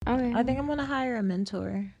Okay. I think I'm gonna hire a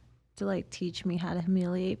mentor to like teach me how to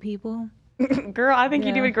humiliate people. Girl, I think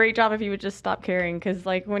you do Yeah. a great job if you would just stop caring. Because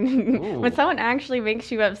like when someone actually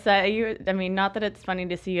makes you upset, I mean, not that it's funny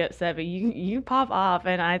to see you upset, but you pop off,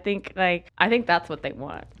 and I think that's what they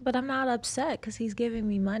want. But I'm not upset because he's giving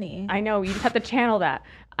me money. I know, you just have to channel that.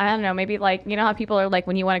 I don't know, maybe like, you know how people are like,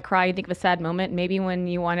 when you want to cry, you think of a sad moment. Maybe when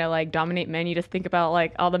you want to like dominate men, you just think about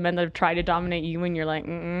like all the men that have tried to dominate you, and you're like,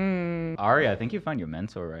 Aria, I think you found your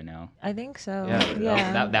mentor right now. I think so.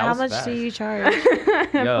 Yeah, that How was much fast. do you charge?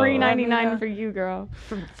 Yo. Free 99 for you, girl.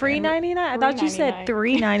 Free 99? I thought you said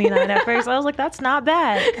 $3.99. $3.99 at first. I was like, that's not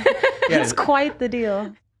bad. It's quite the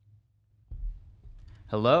deal.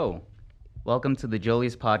 Hello. Welcome to the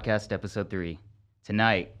Jolie's Podcast, Episode 3.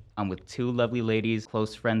 Tonight, I'm with two lovely ladies,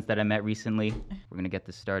 close friends that I met recently. We're going to get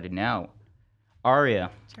this started now.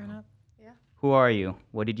 Aria, Turn up. Yeah. who are you?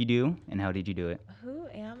 What did you do? And how did you do it? Who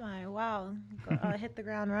am I? Wow. Hit the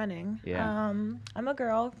ground running. Yeah. I'm a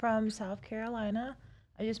girl from South Carolina.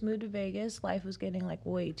 I just moved to Vegas. Life was getting like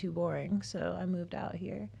way too boring, so I moved out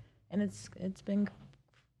here. And it's been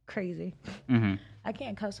crazy. Mm-hmm. I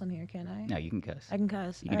can't cuss on here, can I? No, you can cuss. I can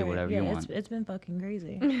cuss. You can do whatever you want. It's been fucking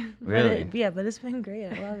crazy. Really? But it's been great.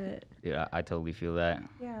 I love it. Yeah, I totally feel that.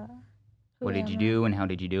 Yeah. What did you do and how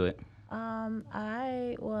did you do it?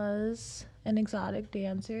 I was an exotic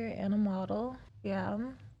dancer and a model. Yeah.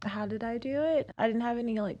 How did I do it? I didn't have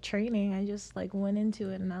any like training. I just like went into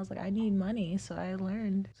it and I was like, I need money, so I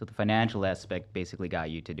learned. So the financial aspect basically got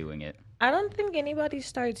you to doing it. I don't think anybody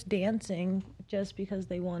starts dancing just because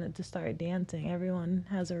they wanted to start dancing. Everyone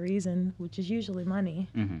has a reason, which is usually money.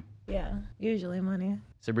 Mm-hmm. Yeah, usually money.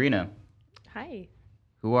 Sabrina, Hi.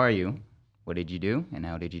 who are you? What did you do and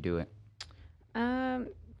how did you do it?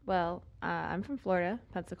 Well, I'm from Florida,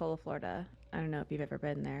 Pensacola, Florida. I don't know if you've ever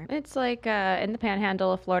been there. It's like in the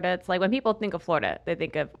panhandle of Florida. It's like when people think of Florida, they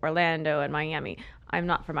think of Orlando and Miami. I'm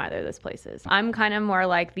not from either of those places. I'm kind of more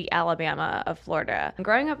like the Alabama of Florida.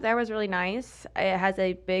 Growing up there was really nice. It has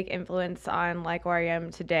a big influence on like where I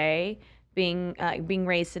am today. Being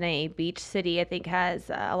raised in a beach city, I think has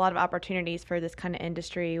a lot of opportunities for this kind of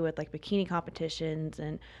industry with like bikini competitions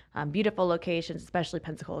and beautiful locations, especially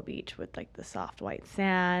Pensacola Beach with like the soft white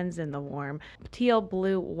sands and the warm teal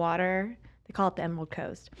blue water. They call it the Emerald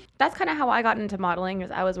Coast. That's kind of how I got into modeling. Is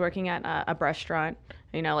I was working at a restaurant,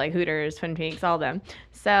 you know, like Hooters, Twin Peaks, all of them.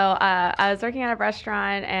 So I was working at a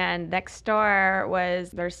restaurant, and next door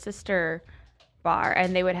was their sister bar,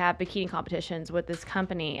 and they would have bikini competitions with this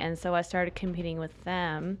company, and so I started competing with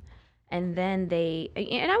them. And then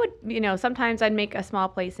I would, you know, sometimes I'd make a small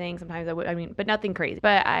placing, sometimes I would, but nothing crazy.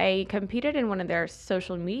 But I competed in one of their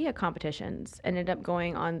social media competitions, ended up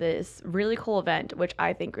going on this really cool event, which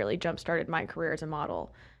I think really jump-started my career as a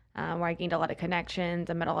model, where I gained a lot of connections.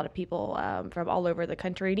 I met a lot of people from all over the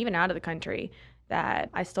country and even out of the country that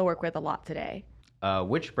I still work with a lot today.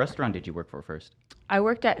 Which restaurant did you work for first? I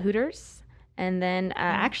worked at Hooters, and then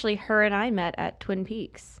actually her and I met at Twin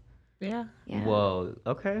Peaks. Yeah. Whoa,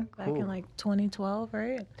 okay, Back cool. in like 2012,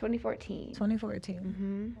 right? 2014. 2014.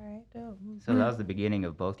 Mm-hmm. All right, dope. So that was the beginning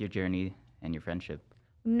of both your journey and your friendship?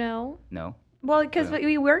 No. No? Well, because Yeah.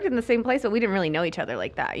 we worked in the same place, but we didn't really know each other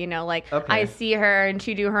like that, you know? Like, Okay. I see her and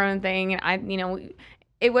she do her own thing, and you know,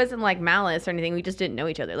 it wasn't like malice or anything. We just didn't know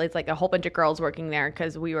each other. It's like a whole bunch of girls working there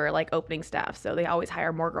because we were like opening staff. So they always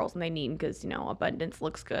hire more girls than they need because, you know, abundance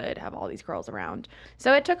looks good, have all these girls around.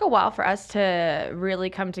 So it took a while for us to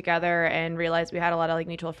really come together and realize we had a lot of like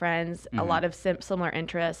mutual friends, a lot of similar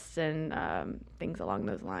interests and things along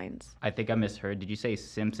those lines. I think I misheard. Did you say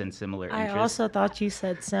simps and similar interests? I also thought you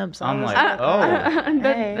said simps. I'm was like, oh.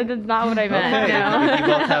 That's not what I meant. Okay, No. if you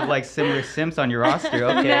both have like similar simps on your roster,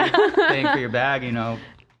 okay, paying for your bag, you know.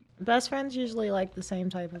 Best friends usually like the same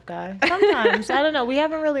type of guy. Sometimes. I don't know. We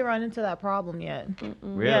haven't really run into that problem yet.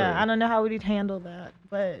 Really? Yeah, I don't know how we'd handle that.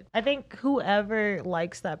 But I think whoever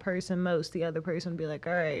likes that person most, the other person would be like,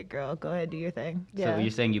 all right, girl, go ahead, do your thing. Yeah. So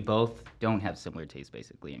you're saying you both don't have similar tastes,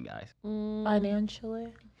 basically, in guys.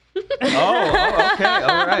 Financially. Oh, okay,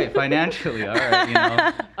 all right, financially, all right, you know.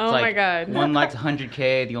 It's Oh my God. One likes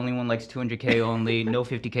 100K, the only one likes 200K only, no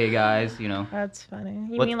 50K guys, you know. That's funny.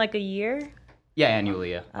 You What- mean like a year? Yeah,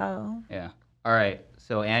 annually, yeah. Oh. Yeah. All right,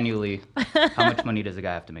 so annually, how much money does a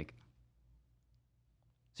guy have to make?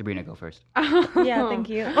 Sabrina, go first. Yeah, thank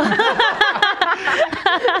you.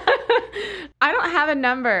 I don't have a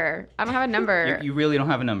number. You really don't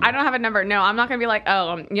have a number. I don't have a number. No, I'm not gonna be like,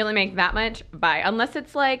 oh, you only make that much. Bye. Unless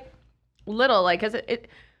it's like little, like, cause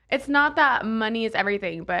It's not that money is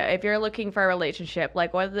everything, but if you're looking for a relationship,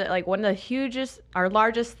 like one of the hugest or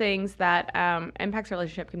largest things that impacts a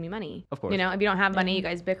relationship can be money. Of course. You know, if you don't have money, you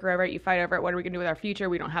guys bicker over it, you fight over it. What are we gonna do with our future?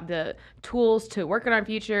 We don't have the tools to work on our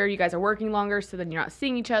future. You guys are working longer, so then you're not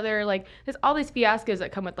seeing each other. Like there's all these fiascos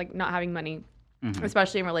that come with like not having money.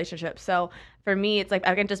 Especially in relationships. So for me, it's like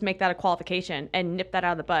I can just make that a qualification and nip that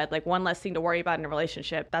out of the bud. Like one less thing to worry about in a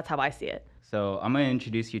relationship. That's how I see it. So I'm going to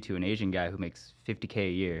introduce you to an Asian guy who makes $50K a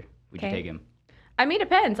year. Would you Okay. take him? I mean, it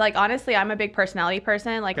depends. Like, honestly, I'm a big personality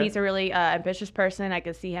person. Like, Okay. he's a really ambitious person. I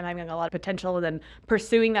could see him having a lot of potential and then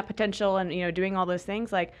pursuing that potential and, you know, doing all those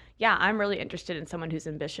things. Like, yeah, I'm really interested in someone who's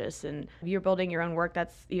ambitious. And if you're building your own work,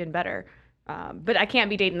 that's even better. But I can't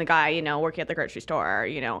be dating the guy, you know, working at the grocery store.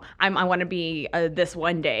 You know, I want to be this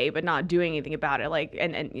one day, but not doing anything about it. Like,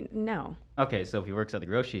 and no. Okay, so if he works at the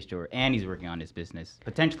grocery store and he's working on his business,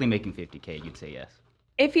 potentially making $50K, you'd say yes.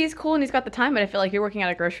 If he's cool and he's got the time, but I feel like you're working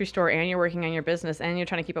at a grocery store and you're working on your business and you're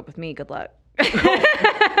trying to keep up with me, good luck. Keeping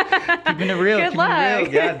it real. Good keeping luck.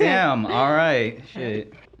 it real. God damn. All right.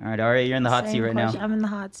 Shit. All right, Aria, you're in the hot seat Same right question. now. I'm in the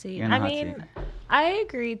hot seat. You're in the I hot mean, seat. I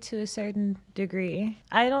agree to a certain degree.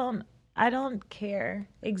 I don't care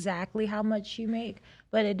exactly how much you make,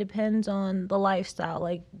 but it depends on the lifestyle.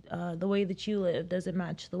 Like the way that you live, does it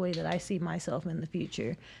match the way that I see myself in the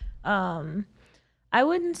future? I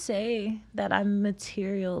wouldn't say that I'm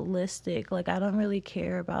materialistic. Like I don't really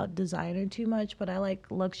care about designer too much, but I like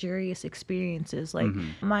luxurious experiences. Like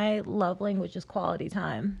my love language is quality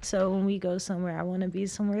time. So when we go somewhere, I want to be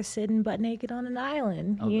somewhere sitting butt naked on an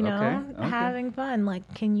island, you know, okay. having fun.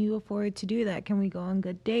 Like, can you afford to do that? Can we go on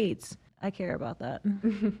good dates? I care about that.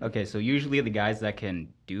 Okay, so usually the guys that can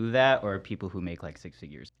do that are people who make like six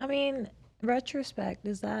figures. I mean, retrospect,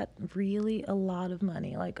 is that really a lot of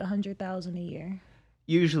money? Like $100,000 a year?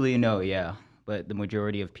 Usually, no, yeah. But the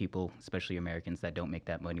majority of people, especially Americans that don't make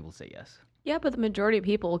that money, will say yes. Yeah, but the majority of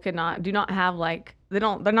people do not have like they're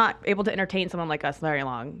not able to entertain someone like us very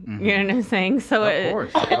long. You know what I'm saying? So Of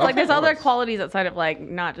course. it's Of like there's other course. qualities outside of like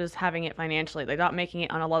not just having it financially. They're not making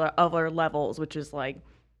it on a lot of other levels, which is like,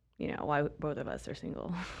 you know, why both of us are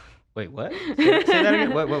single. Wait, what? Say that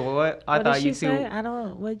again. What? I What thought did you she two. say? I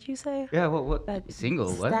don't. What'd you say? Yeah. What? That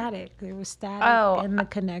Single? What? Static. There was static Oh. in the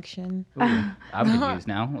connection. Ooh, I'm confused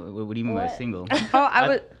now. What do you mean by What? single?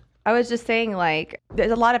 Oh, I was just saying like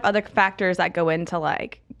there's a lot of other factors that go into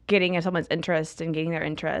like getting someone's interest and getting their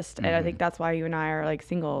interest, and I think that's why you and I are like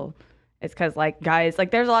single. It's because like guys,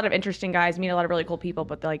 like there's a lot of interesting guys, meet a lot of really cool people,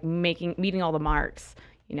 but they're like meeting all the marks,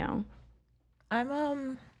 you know.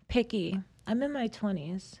 I'm picky. I'm in my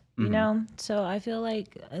 20s, you know? So I feel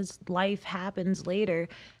like as life happens later,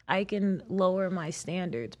 I can lower my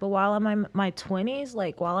standards. But while I'm in my 20s,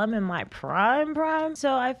 like while I'm in my prime,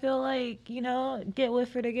 so I feel like, you know, get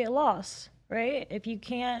with it or get lost, right? If you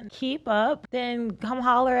can't keep up, then come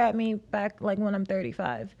holler at me back like when I'm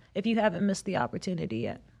 35, if you haven't missed the opportunity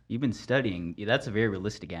yet. You've been studying. That's a very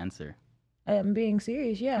realistic answer. I'm being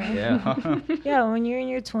serious, yeah. Yeah. Yeah, when you're in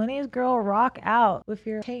your 20s, girl, rock out with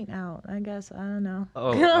your taint out. I guess, I don't know. Oh,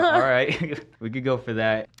 all right. We could go for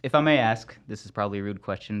that. If I may ask, this is probably a rude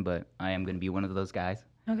question, but I am going to be one of those guys.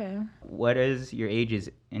 Okay. What is your ages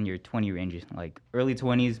in your 20 range? Like early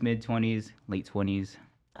 20s, mid 20s, late 20s?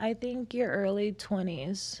 I think your early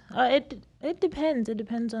 20s. It depends. It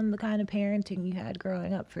depends on the kind of parenting you had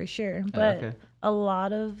growing up, for sure. But okay. a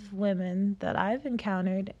lot of women that I've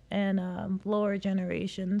encountered and lower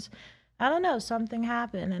generations, I don't know, something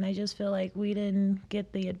happened, and I just feel like we didn't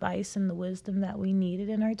get the advice and the wisdom that we needed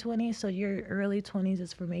in our 20s. So your early 20s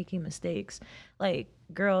is for making mistakes. Like,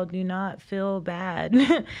 girl, do not feel bad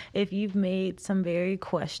if you've made some very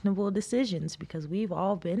questionable decisions, because we've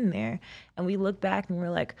all been there. And we look back and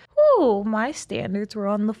we're like, "Ooh, my standards were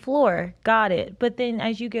on the floor. Got it." But then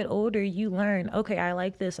as you get older, you learn, okay, I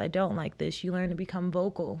like this, I don't like this. You learn to become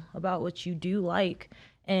vocal about what you do like.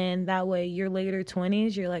 And that way, your later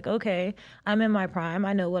 20s, you're like, okay, I'm in my prime.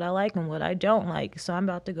 I know what I like and what I don't like. So I'm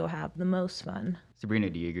about to go have the most fun. Sabrina,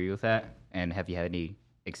 do you agree with that? And have you had any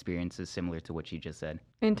experiences similar to what you just said?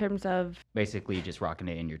 In terms of Basically, just rocking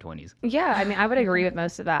it in your 20s. yeah, I mean, I would agree with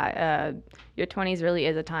most of that. Your 20s really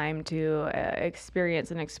is a time to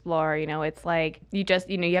experience and explore. You know, it's like you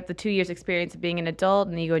have the 2 years experience of being an adult,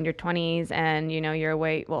 and then you go in your 20s, and you know you're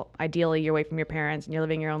away. Well, ideally, you're away from your parents, and you're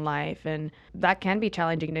living your own life, and that can be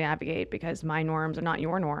challenging to navigate because my norms are not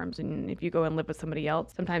your norms, and if you go and live with somebody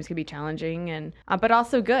else, sometimes it can be challenging, and but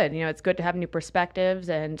also good. You know, it's good to have new perspectives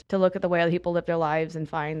and to look at the way other people live their lives and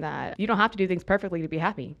find that you don't have to do things perfectly to be happy.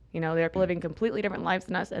 happy. They're living completely different lives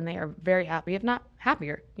than us, and they are very happy, if not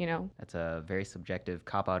happier. That's a very subjective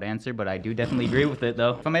cop-out answer, but I do definitely agree with it,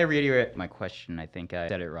 though. If I may reiterate my question, I think I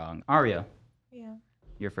said it wrong. Aria, Yeah.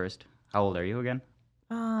 you're first. How old are you again?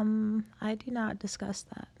 I do not discuss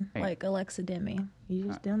that. Hey. Like Alexa Demi. You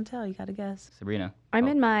just don't tell. You gotta guess. Sabrina. I'm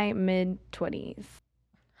Oh, in my mid-20s.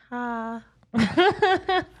 Ha.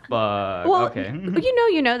 But, Well, okay.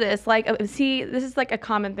 you know this. Like, see, this is like a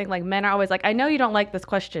common thing. Like, men are always like, I know you don't like this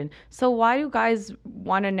question. So why do guys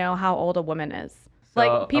want to know how old a woman is?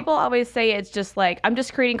 Like, people always say it's just like, I'm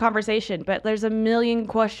just creating conversation, but there's a million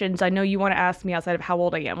questions I know you want to ask me outside of how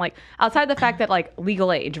old I am. Like, outside the fact that, like,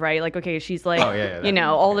 legal age, right? Like, okay, she's like,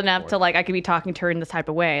 old enough to, like, I could be talking to her in this type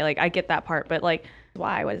of way. Like, I get that part, but, like,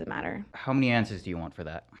 why? What does it matter? How many answers do you want for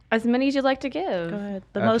that? As many as you'd like to give. Go ahead.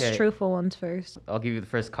 The most Okay. truthful ones first. I'll give you the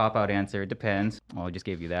first cop-out answer. It depends. Well, I just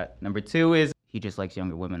gave you that. Number 2 is he just likes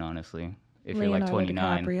younger women, honestly. If you're like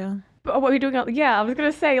 29. DiCaprio. But what are we doing? Yeah, I was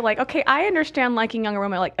gonna say, like, okay, I understand liking younger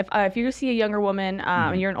women. Like, if you see a younger woman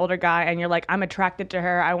and you're an older guy and you're like, I'm attracted to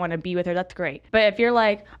her, I want to be with her, that's great. But if you're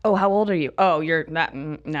like, oh, how old are you? Oh, you're not.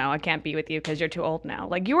 No, I can't be with you because you're too old now.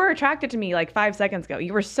 Like, you were attracted to me like 5 seconds ago.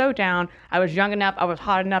 You were so down. I was young enough. I was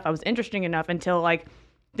hot enough. I was interesting enough until like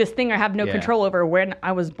this thing I have no control over when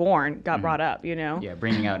I was born got brought up. Yeah,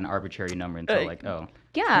 bringing out an arbitrary number until like, oh,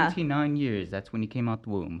 Yeah. 29 years. That's when you came out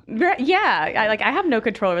the womb. Yeah, I have no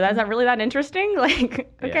control over that. Is that really that interesting? Like,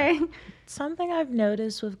 okay. Something I've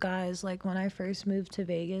noticed with guys, like when I first moved to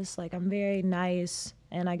Vegas, like I'm very nice,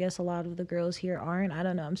 and I guess a lot of the girls here aren't. I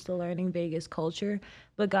don't know. I'm still learning Vegas culture.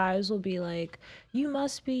 But guys will be like, you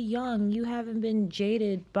must be young. You haven't been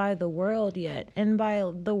jaded by the world yet. And by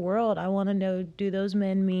the world, I want to know, do those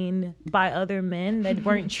men mean by other men that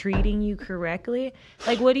weren't treating you correctly?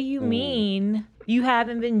 Like, what do you mean you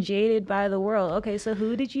haven't been jaded by the world? Okay, so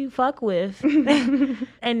who did you fuck with?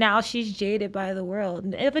 And now she's jaded by the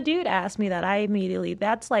world. If a dude asked me that, I immediately,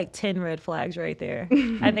 that's like 10 red flags right there.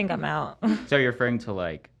 I think I'm out. So you're referring to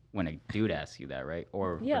like when a dude asks you that, right?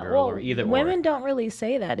 Or a Yeah, girl, well, or either women or. don't really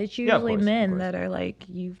say that. It's Yeah, of usually course, of men course. that are like,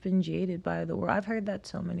 you've been jaded by the world. I've heard that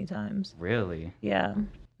so many times. Really? Yeah.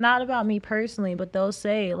 Not about me personally, but they'll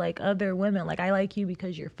say like other women, like, I like you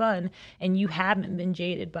because you're fun and you haven't been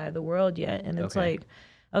jaded by the world yet. And it's Okay. like,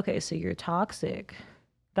 okay, so you're toxic.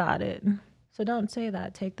 Got it. So don't say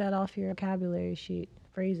that. Take that off your vocabulary sheet.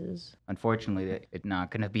 Phrases. Unfortunately, it's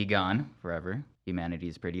not gonna be gone forever. Humanity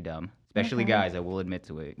is pretty dumb, especially guys. I will admit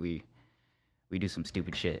to it. We do some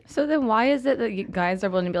stupid shit. So then why is it that you guys are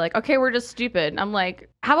willing to be like, okay, we're just stupid? I'm like,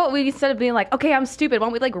 how about we, instead of being like, okay, I'm stupid, why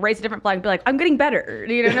don't we like raise a different flag and be like, I'm getting better?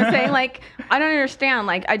 You know what I'm saying? Like, I don't understand.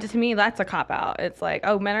 Like, to me, that's a cop out. It's like,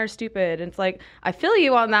 oh, men are stupid. It's like, I feel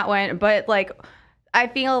you on that one, but like, I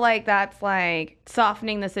feel like that's like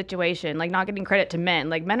softening the situation, like not getting credit to men.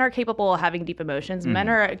 Like, men are capable of having deep emotions. Men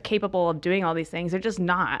are capable of doing all these things. They're just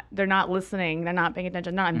not. They're not listening. They're not paying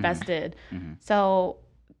attention. Not invested. So,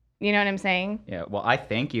 you know what I'm saying? Yeah. Well, I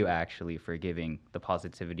thank you actually for giving the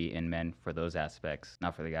positivity in men for those aspects,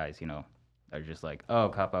 not for the guys. They're just like, oh,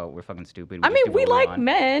 cop out. We're fucking stupid. I just mean, do we what we like want.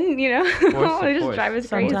 men, you know? course, They of just course. drive us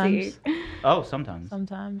Sometimes. crazy. Oh, sometimes.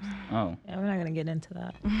 Sometimes. Oh. Yeah, we're not going to get into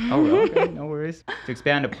that. Oh, okay. No worries. To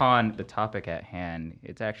expand upon the topic at hand,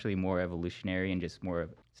 it's actually more evolutionary and just more.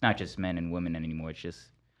 It's not just men and women anymore. It's just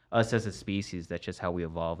us as a species. That's just how we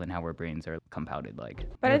evolve and how our brains are compounded. Like.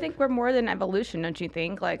 But I think we're more than evolution, don't you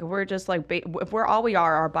think? Like, we're just like, if we're all we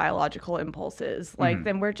are biological impulses, like,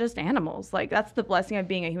 then we're just animals. Like, that's the blessing of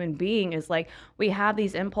being a human being, is like, we have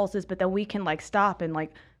these impulses, but then we can like stop and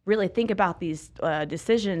like really think about these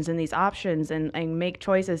decisions and these options and make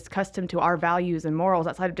choices custom to our values and morals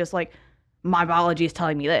outside of just like, my biology is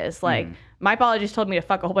telling me this. Like, my biology just told me to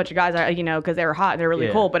fuck a whole bunch of guys, because they were hot and they're really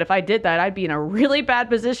cool. But if I did that, I'd be in a really bad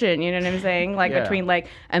position. You know what I'm saying? Like, between like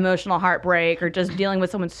emotional heartbreak or just dealing with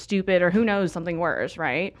someone stupid or who knows, something worse,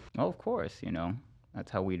 right? Oh, of course. That's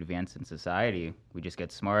how we advance in society. We just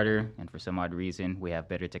get smarter, and for some odd reason, we have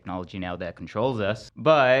better technology now that controls us.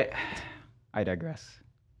 But I digress.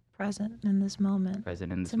 Present in this moment.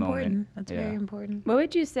 Present in this It's important. moment. That's Yeah. very important. What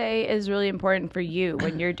would you say is really important for you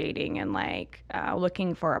when you're dating and like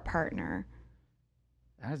looking for a partner?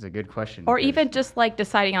 That is a good question. Or because even just like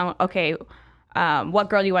deciding on, okay, what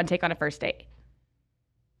girl do you want to take on a first date?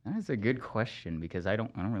 that is a good question because I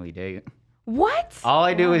don't really date. What? All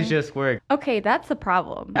I do is just work. Okay, that's the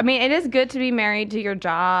problem. I mean, it is good to be married to your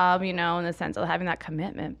job, in the sense of having that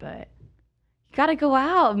commitment, but you got to go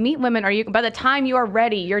out, meet women. By the time you are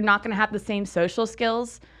ready, you're not going to have the same social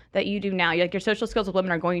skills that you do now. Like, your social skills with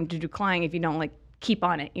women are going to decline if you don't like keep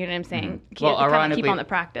on it. You know what I'm saying? You have to kinda keep on the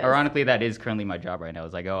practice. Ironically, that is currently my job right now.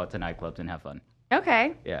 Is I go out to nightclubs and have fun.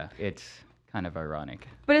 Okay. Yeah, it's kind of ironic.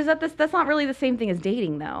 But is that's not really the same thing as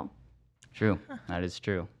dating though, True. That is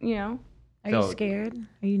true. you know? Are you So- scared?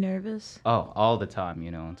 Are you nervous? Oh, all the time, you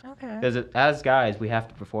know. Okay. Because as guys, we have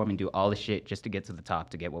to perform and do all the shit just to get to the top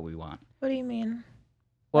to get what we want. What do you mean?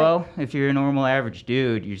 Well, if you're a normal average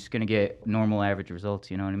dude, you're just gonna get normal average results.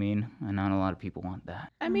 You know what I mean? And not a lot of people want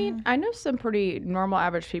that. I mean, I know some pretty normal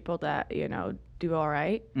average people that, do all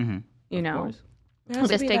right, Mm-hmm. you Of know? course. There has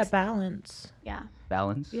to This be takes- that balance. Yeah.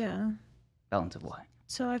 Balance. Yeah. Balance of what?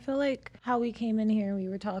 So I feel like how we came in here, we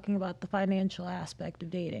were talking about the financial aspect of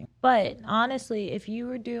dating. But honestly, if you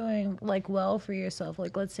were doing like well for yourself,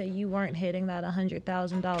 like let's say you weren't hitting that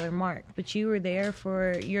 $100,000 mark, but you were there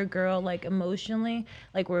for your girl like emotionally,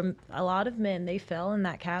 like where a lot of men, they fell in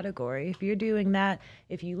that category. If you're doing that,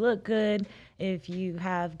 if you look good, if you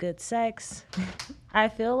have good sex, I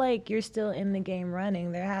feel like you're still in the game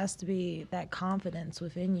running. There has to be that confidence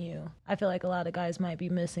within you. I feel like a lot of guys might be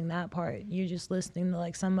missing that part. You're just listening to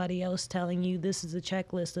like somebody else telling you this is a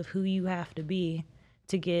checklist of who you have to be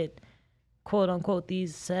to get quote unquote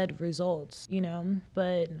these said results, you know?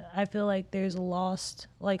 But I feel like there's a lost,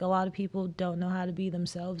 like a lot of people don't know how to be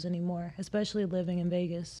themselves anymore, especially living in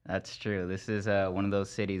Vegas. That's true. This is one of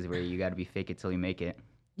those cities where you got to be fake it till you make it.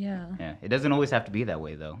 Yeah. Yeah. It doesn't always have to be that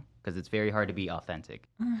way though, because it's very hard to be authentic.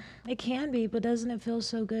 It can be, but doesn't it feel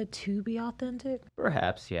so good to be authentic?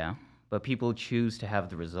 Perhaps, yeah. But people choose to have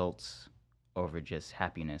the results over just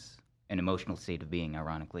happiness, an emotional state of being,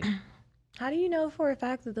 ironically. How do you know for a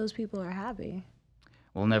fact that those people are happy?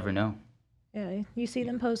 We'll never know. Yeah, you see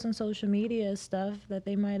them post on social media stuff that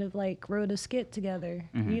they might have like wrote a skit together.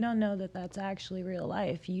 Mhm. You don't know that that's actually real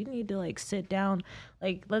life. You need to like sit down,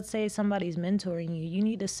 like let's say somebody's mentoring you. You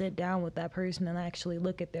need to sit down with that person and actually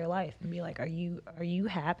look at their life and be like, are you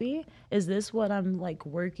happy? Is this what I'm like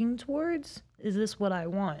working towards? Is this what I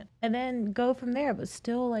want? And then go from there, but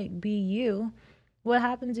still like be you. What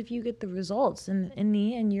happens if you get the results and in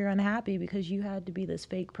the end you're unhappy because you had to be this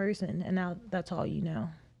fake person and now that's all you know?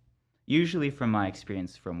 Usually, from my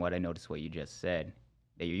experience, from what I noticed, what you just said,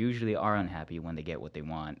 they usually are unhappy when they get what they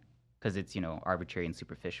want, because it's arbitrary and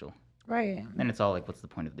superficial. Right. Then it's all like, what's the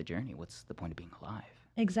point of the journey? What's the point of being alive?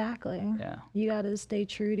 Exactly. Yeah. You got to stay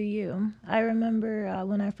true to you. I remember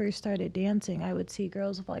when I first started dancing, I would see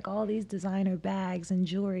girls with like all these designer bags and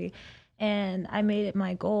jewelry. And I made it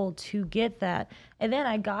my goal to get that. And then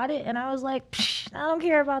I got it and I was like, I don't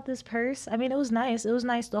care about this purse. I mean, it was nice. It was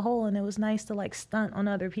nice to hold and it was nice to like stunt on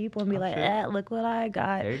other people and be like, sure. look what I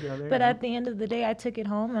got. There you go. There But you at the end of the day, I took it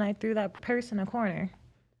home and I threw that purse in a corner.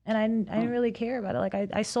 And I didn't really care about it. Like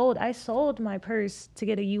I sold my purse to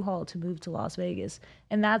get a U-Haul to move to Las Vegas.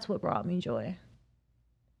 And that's what brought me joy.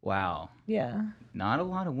 Wow. Yeah. Not a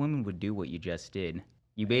lot of women would do what you just did.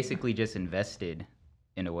 You basically just invested,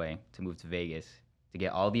 in a way, to move to Vegas to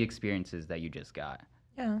get all the experiences that you just got.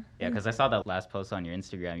 Yeah. Yeah, because I saw that last post on your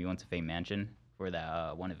Instagram. You went to Fame Mansion for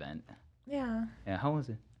that one event. Yeah. Yeah, how was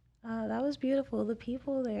it? That was beautiful. The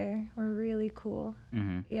people there were really cool.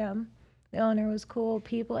 Mm-hmm. Yeah. The owner was cool.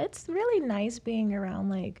 People. It's really nice being around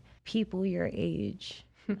like people your age.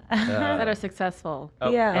 That are successful.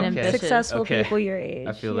 yeah. and ambitious. Successful Okay. people your age.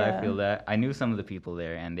 I feel that. yeah. I feel that. I knew some of the people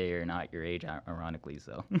there, and they are not your age, ironically.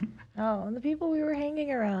 So. Oh, and the people we were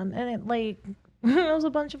hanging around, and it like it was a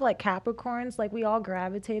bunch of like Capricorns. Like we all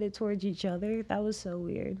gravitated towards each other. That was so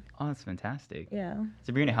weird. Oh, that's fantastic. Yeah.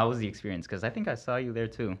 Sabrina, how was the experience? Because I think I saw you there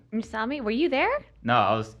too. You saw me? Were you there?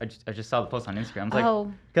 No, I just saw the post on Instagram. I was like,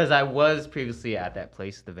 Oh. because I was previously at that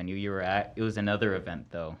place, the venue you were at. It was another event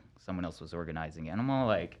though. Someone else was organizing it, and I'm all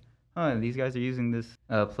like, oh, these guys are using this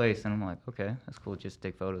place, and I'm like, okay, that's cool. Just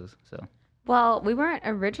take photos. So. Well, we weren't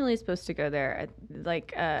originally supposed to go there.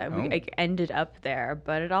 Like, we like, ended up there,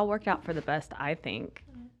 but it all worked out for the best, I think.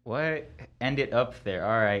 What ended up there?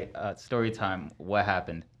 All right, story time. What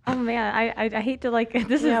happened? Oh man, I hate to like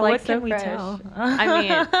this Yeah, is like what so can we fresh. tell? I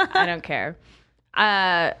mean, I don't care.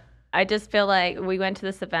 I just feel like we went to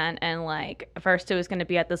this event and like first it was going to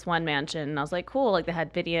be at this one mansion and I was like, cool. Like they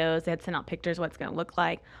had videos, they had sent out pictures, what it's going to look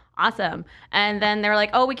like. Awesome. And then they're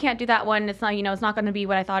like, oh, we can't do that one. It's not, it's not going to be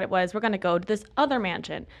what I thought it was. We're going to go to this other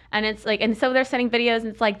mansion. And it's like, and so they're sending videos and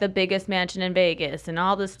it's like the biggest mansion in Vegas and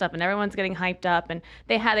all this stuff. And everyone's getting hyped up and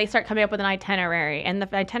they start coming up with an itinerary. And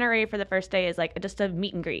the itinerary for the first day is like just a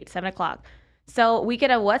meet and greet, 7:00. So we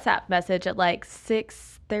get a WhatsApp message at like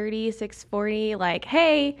 6:30, 6:40, like,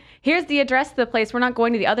 hey, here's the address of the place. We're not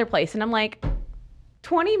going to the other place. And I'm like,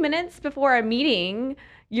 20 minutes before a meeting,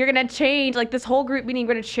 you're going to change, like this whole group meeting,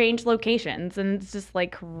 we're going to change locations. And it's just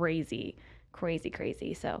like crazy.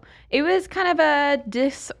 So it was kind of a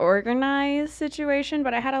disorganized situation,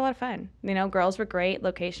 but I had a lot of fun. Girls were great.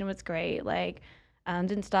 Location was great. Like,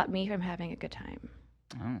 didn't stop me from having a good time.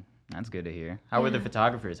 Oh, that's good to hear. How were the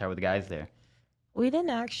photographers? How were the guys there? We didn't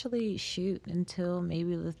actually shoot until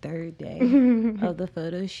maybe the third day of the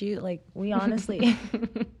photo shoot. Like, we honestly,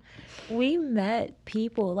 we met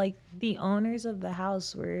people, like, the owners of the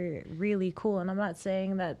house were really cool. And I'm not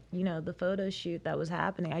saying that, the photo shoot that was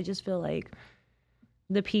happening. I just feel like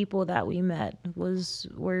the people that we met was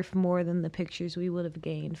worth more than the pictures we would have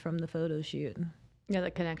gained from the photo shoot. Yeah,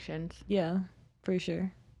 the connections. Yeah, for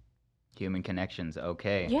sure. Human connections.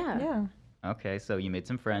 Okay. Yeah. Yeah, Okay, so you made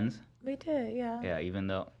some friends. we did. Yeah. Yeah, even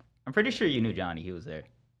though I'm pretty sure you knew Johnny. He was there.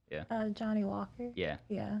 Johnny Walker. Yeah,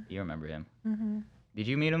 Yeah. you remember him. Mm-hmm. Did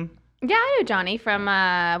you meet him? Yeah, I know Johnny from,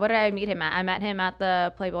 what did I meet him at? I met him at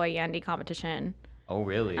the Playboy Yandy competition. Oh,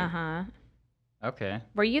 really? Uh-huh. Okay.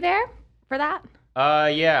 Were you there for that?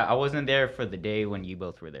 Yeah, I wasn't there for the day when you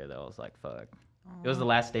both were there though. I was like, fuck. It was the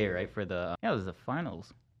last day, right? For the it was the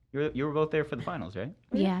finals. You were both there for the finals, right?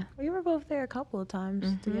 Yeah. We were both there a couple of times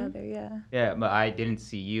together. Yeah. Yeah, but I didn't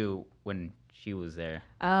see you when she was there.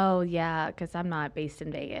 Oh, yeah, because I'm not based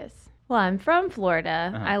in Vegas. Well, I'm from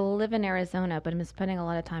Florida. Uh-huh. I live in Arizona, but I'm spending a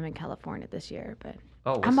lot of time in California this year. But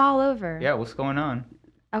Oh, I'm all over. yeah. What's going on?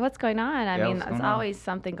 What's going on? I Yeah, mean, what's there's going on? always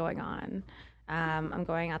something going on. I'm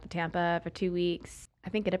going out to Tampa for 2 weeks. I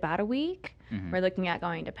think in about a week. Mhm. We're looking at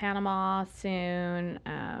going to Panama soon.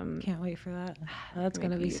 Can't wait for that. That's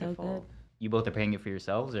gonna gonna be be so beautiful. good. You both are paying it for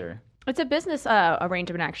yourselves, or It's a business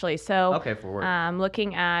arrangement, actually. So okay for work?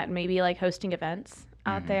 looking at maybe like hosting events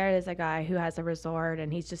out Mhm. there. There's a guy who has a resort,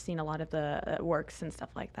 and he's just seen a lot of the works and stuff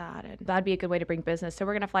like that. And that'd be a good way to bring business. So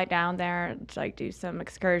we're gonna fly down there, to, like do some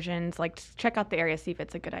excursions, like just check out the area, see if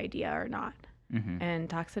it's a good idea or not, Mhm. and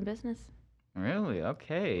talk some business. Really?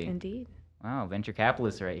 Okay. Indeed. Wow, venture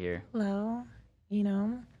capitalists right here. Well,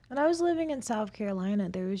 when I was living in South Carolina,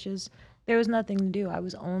 there was nothing to do. I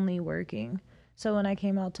was only working. So when I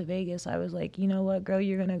came out to Vegas, I was like, you know what, girl,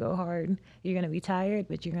 you're gonna go hard. You're gonna be tired,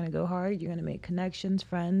 but you're gonna go hard. You're gonna make connections,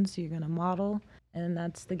 friends. You're gonna model, and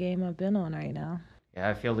that's the game I've been on right now. Yeah,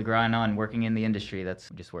 I feel the grind on working in the industry. That's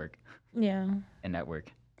just work Yeah, and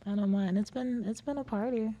network. I don't mind. It's been a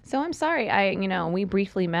party. So I'm sorry, we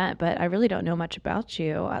briefly met, but I really don't know much about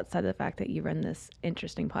you outside of the fact that you run this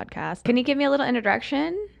interesting podcast. Can you give me a little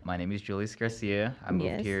introduction? My name is Julius Garcia. I moved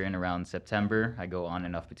Yes. here in around September. I go on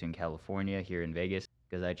and off between California here in Vegas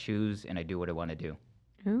because I choose and I do what I want to do.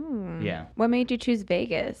 Ooh. Yeah. What made you choose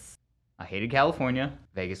Vegas? I hated California.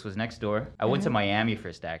 Vegas was next door. I went to Miami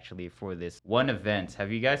first actually for this one event.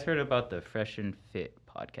 Have you guys heard about the Fresh and Fit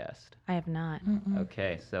podcast? I have not.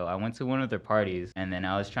 Okay, so I went to one of their parties, and then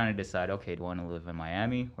I was trying to decide, okay, do I want to live in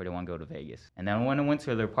Miami or do I want to go to Vegas? And then when I went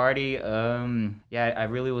to their party, I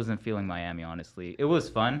really wasn't feeling Miami, honestly. It was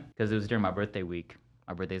fun because it was during my birthday week.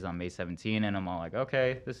 My birthday's on May 17, and I'm all like,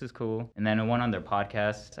 okay, this is cool. And then I went on their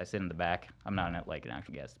podcast. I sit in the back. I'm not like an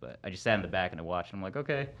actual guest, but I just sat in the back and I watched. And I'm like,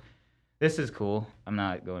 okay, this is cool. I'm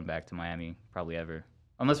not going back to Miami probably ever.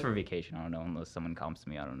 Unless for vacation, I don't know. Unless someone comps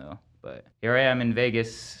me, I don't know. But here I am in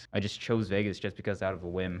Vegas. I just chose Vegas just because out of a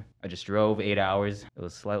whim. I just drove 8 hours. It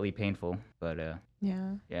was slightly painful, but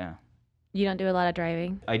Yeah. yeah. You don't do a lot of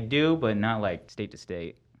driving? I do, but not like state to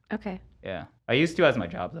state. Okay. Yeah. I used to as my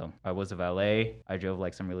job though. I was a valet. I drove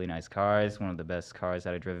like some really nice cars. One of the best cars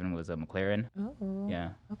that I've driven was a McLaren. Oh. Yeah.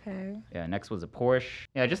 Okay. Yeah. Next was a Porsche.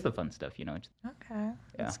 Yeah, just the fun stuff, just- Okay.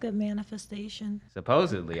 That's good manifestation.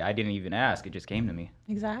 supposedly, I didn't even ask. It just came to me.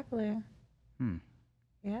 Exactly. Hmm.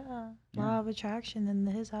 Yeah. Law of attraction in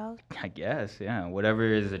his house. I guess, yeah. Whatever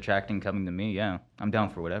is attracting coming to me, yeah. I'm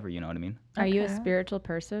down for whatever, you know what I mean? Are you a Okay. spiritual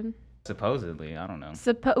person? Supposedly, I don't know.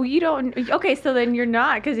 You don't. Okay, so then you're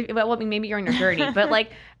not, because well, I mean, maybe you're in your journey, but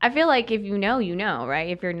like I feel like if you know, right?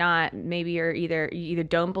 If you're not, maybe you either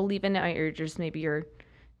don't believe in it, or you're just maybe you're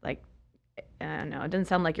like, I don't know. It doesn't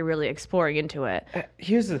sound like you're really exploring into it.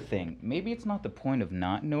 Here's the thing. Maybe it's not the point of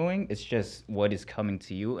not knowing. It's just what is coming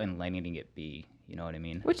to you and letting it be. You know what I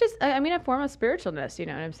mean? Which is, I mean, a form of spiritualness. You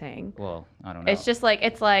know what I'm saying? Well, I don't know. It's just like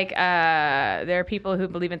there are people who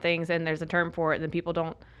believe in things, and there's a term for it, and then people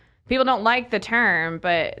don't like the term,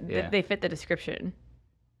 but Yeah. they fit the description.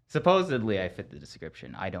 Supposedly, I fit the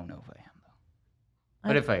description. I don't know if I am, though.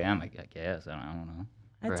 But if I am, I guess. I don't know.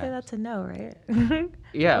 I'd say Perhaps. that's a no, right?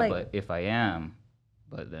 Yeah, like- but if I am,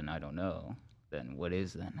 but then I don't know, then what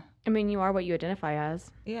is then? I mean, you are what you identify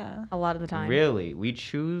as Yeah. a lot of the time. Really? We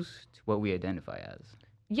choose what we identify as.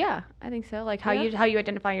 Yeah, I think so. Like how Yeah. you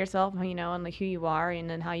identify yourself, and like who you are, and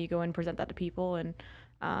then how you go and present that to people, and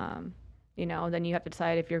then you have to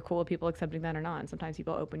decide if you're cool with people accepting that or not. And sometimes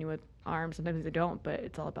people open you with arms, sometimes they don't. But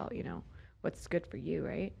it's all about what's good for you,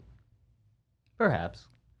 right? Perhaps.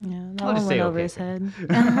 Yeah. That I'll one just went say over okay his for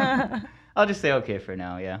head. I'll just say okay for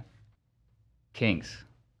now. Yeah. Kinks.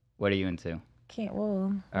 What are you into? Can't.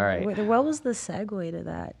 Well. All right. What was the segue to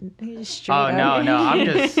that? You just straight Oh up.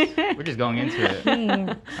 no! We're just going into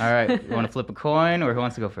it. All right. You want to flip a coin, or who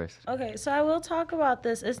wants to go first? Okay, so I will talk about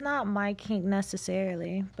this. It's not my kink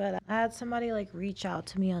necessarily, but I had somebody like reach out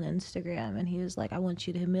to me on Instagram, and he was like, "I want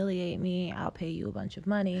you to humiliate me. I'll pay you a bunch of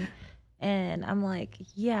money." And I'm like,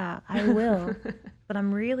 "Yeah, I will," but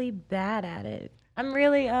I'm really bad at it. I'm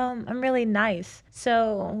really nice.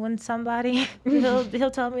 So when somebody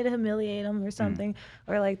he'll tell me to humiliate him or something,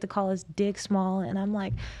 or like to call his dick small, and I'm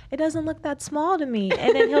like, it doesn't look that small to me.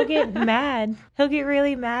 And then he'll get mad. He'll get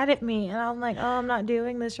really mad at me, and I'm like, oh, I'm not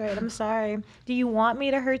doing this right. I'm sorry. Do you want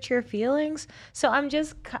me to hurt your feelings? So I'm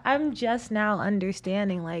just now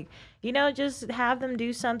understanding, like, just have them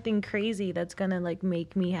do something crazy that's gonna like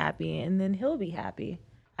make me happy, and then he'll be happy.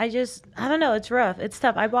 I don't know. It's rough. It's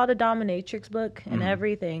tough. I bought a dominatrix book and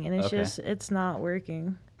everything, and it's not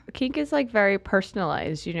working. Kink is like very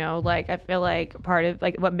personalized, like I feel like part of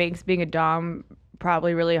like what makes being a dom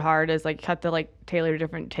probably really hard is like you have to like tailor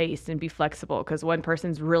different tastes and be flexible, because one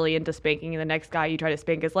person's really into spanking and the next guy you try to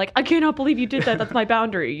spank is like, I cannot believe you did that. That's my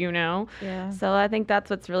boundary, Yeah. So I think that's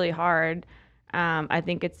what's really hard. I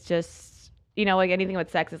think it's just, like anything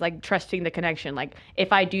with sex is like trusting the connection. Like,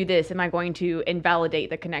 if I do this, am I going to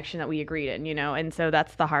invalidate the connection that we agreed in, And so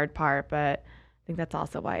that's the hard part. But I think that's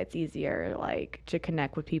also why it's easier, like, to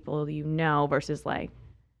connect with people versus like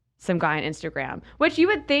some guy on Instagram, which you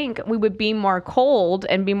would think we would be more cold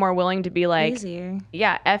and be more willing to be like, easier.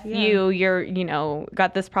 Yeah, you, you're,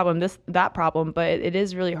 got this problem, that problem. But it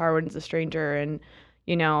is really hard when it's a stranger and,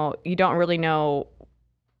 you don't really know.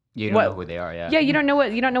 You don't know who they are, yeah. Yeah, you don't know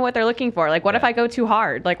what they're looking for. Like, what if I go too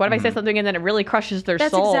hard? Like, what if I say something and then it really crushes their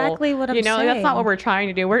soul? That's exactly what I'm saying. That's not what we're trying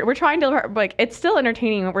to do. We're trying to, like, it's still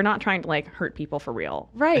entertaining, but we're not trying to, like, hurt people for real.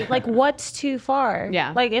 Right. Like, what's too far?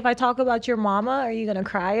 Yeah. Like, if I talk about your mama, are you going to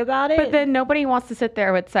cry about it? But then nobody wants to sit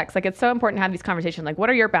there with sex. Like, it's so important to have these conversations. Like, what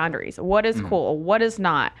are your boundaries? What is cool? What is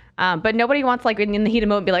not? But nobody wants, like, in the heat of the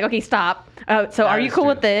moment, be like, okay, stop. So are you cool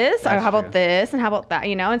with this? Or how about this? And how about that?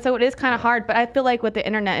 And so it is kind of hard. But I feel like with the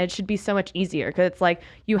internet, it should be so much easier, because it's like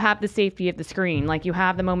you have the safety of the screen. Like, you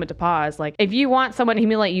have the moment to pause. Like, if you want someone to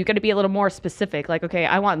humiliate you, got to be a little more specific. Like, okay,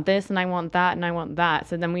 I want this and I want that and I want that.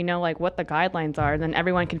 So then we know, like, what the guidelines are. And then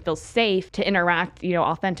everyone can feel safe to interact,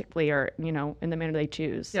 authentically or, in the manner they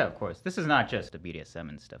choose. Yeah, of course. This is not just the BDSM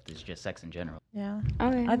and stuff. This is just sex in general. Yeah.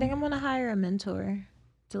 Okay. I think I'm going to hire a mentor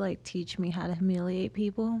to like teach me how to humiliate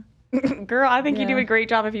people. Girl, I think you do a great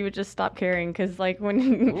job if you would just stop caring, because like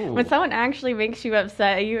when someone actually makes you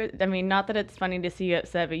upset, not that it's funny to see you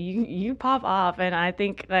upset, but you pop off, and I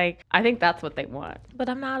think that's what they want. But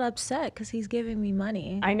I'm not upset because he's giving me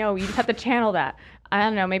money. I know, you just have to channel that. I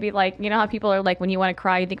don't know, maybe like, how people are like, when you want to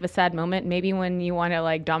cry, you think of a sad moment. Maybe when you want to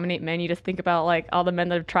like dominate men, you just think about like all the men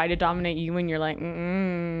that have tried to dominate you, and you're like,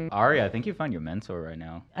 Ari, I think you found your mentor right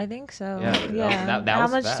now. I think so. Yeah. That How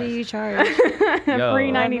was much fast. do you charge?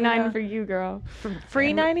 Free 99 for you, girl.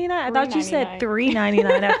 Free 99? I thought you said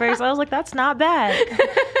 $3.99 at first. I was like, that's not bad.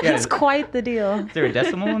 It's quite the deal. Is there a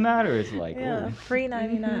decimal in that, or is it like? Yeah, ooh. free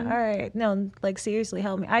 99. All right. No, like seriously,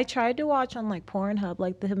 help me. I tried to watch on like Pornhub,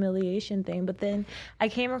 like the humiliation thing, but then I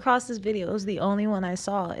came across this video. It was the only one I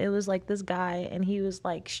saw. It was like this guy, and he was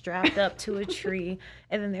like strapped up to a tree,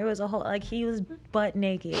 and then there was a whole, like, he was butt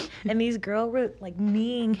naked, and these girls were like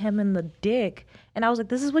kneeing him in the dick, and I was like,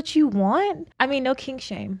 this is what you want? I mean, no kink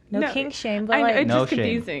shame, no kink shame, but like, it's No just shame.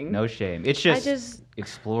 confusing. No shame. It's just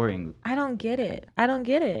exploring. I don't get it.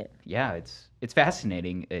 Yeah, it's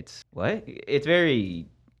fascinating. It's very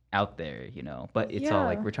out there, but it's all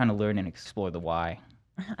like we're trying to learn and explore the why.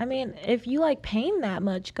 I mean, if you like pain that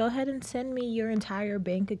much, go ahead and send me your entire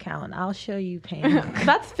bank account. I'll show you pain.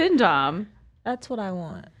 That's Findom. That's what I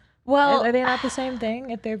want. Well, are they not the same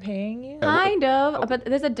thing if they're paying you? Kind of, but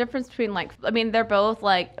there's a difference between they're both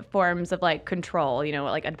like forms of like control,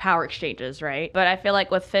 like power exchanges, right? But I feel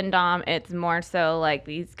like with Findom, it's more so like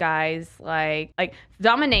these guys like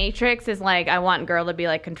dominatrix is like, I want girl to be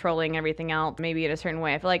like controlling everything else, maybe in a certain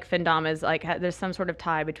way. I feel like Findom is like there's some sort of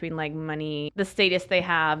tie between like money, the status they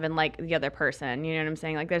have, and like the other person. You know what I'm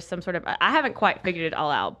saying? Like there's some sort of, I haven't quite figured it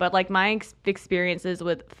all out, but like my experiences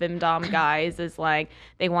with Findom guys is like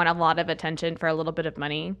they want a lot of attention for a little bit of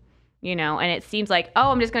money, and it seems like,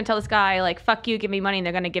 oh, I'm just gonna tell this guy like, fuck you, give me money, and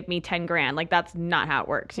they're gonna give me 10 grand. Like that's not how it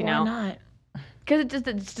works, Why not? Because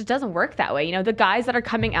it just doesn't work that way. The guys that are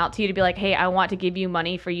coming out to you to be like, hey, I want to give you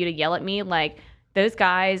money for you to yell at me, like those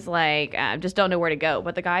guys like just don't know where to go.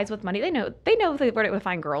 But the guys with money, they know where to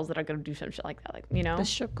find girls that are gonna do some shit like that, like the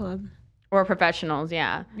strip club or professionals,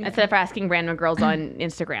 yeah. Instead of asking random girls on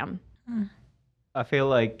Instagram. I feel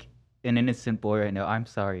like an innocent boy right now. I'm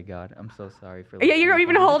sorry, God. I'm so sorry for. Yeah, you're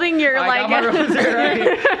even holding your I like. got my rosary right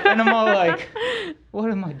here, and I'm all like, "What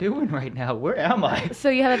am I doing right now? Where am I?" So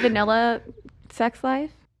you have a vanilla sex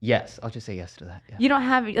life? Yes, I'll just say yes to that. Yeah. You don't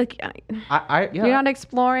have like. Yeah. You're not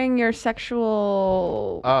exploring your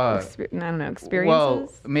sexual. I don't know, experiences. Well,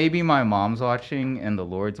 maybe my mom's watching and the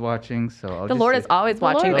Lord's watching, so I'll The just Lord say- is always The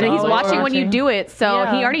Lord watching, is and He's always watching when you watching. do it. So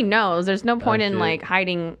Yeah. He already knows. There's no point in shit. like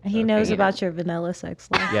hiding. He knows you know. about your vanilla sex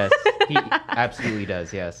life. Yes, he absolutely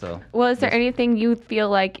does. Yeah. So Well, is there anything you feel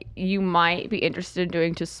like you might be interested in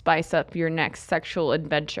doing to spice up your next sexual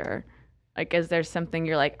adventure? Like, is there something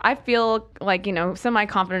you're like, I feel like,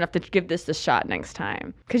 semi-confident enough to give this a shot next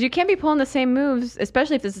time? Because you can't be pulling the same moves,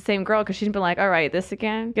 especially if it's the same girl, because she's been like, all right, this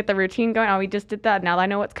again? Get the routine going. Oh, we just did that. Now I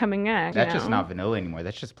know what's coming next. that's just not vanilla anymore.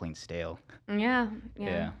 That's just plain stale. Yeah.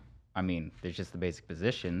 Yeah. I mean, there's just the basic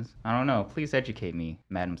positions. I don't know. Please educate me,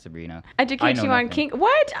 Madam Sabrina. Educate know you on nothing. kink.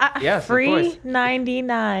 What? Yes, of Free course.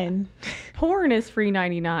 99. Porn is free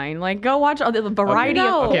 99. Like, go watch all the variety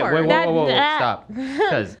No. of Okay, porn. whoa, That- stop.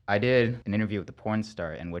 Because I did an interview with the porn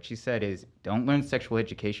star, and what she said is, don't learn sexual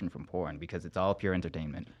education from porn because it's all pure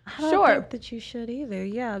entertainment. I don't Sure. think that you should either.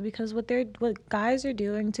 Yeah, because what guys are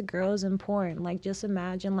doing to girls in porn, like just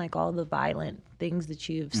imagine like all the violent things that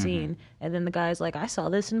you've seen, and then the guy's like, I saw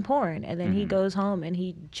this in porn, and then he goes home and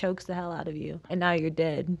he chokes the hell out of you, and now you're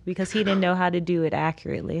dead because he didn't know how to do it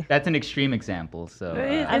accurately. That's an extreme example. So I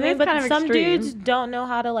I mean, mean, it's but kind of some extreme. dudes don't know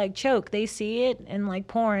how to like choke. They see it in like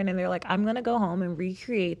porn, and they're like, I'm gonna go home and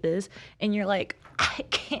recreate this, and you're like, I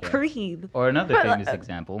can't breathe. or another famous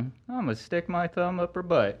example, I'm gonna stick my thumb up her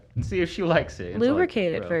butt and see if she likes it. It's like,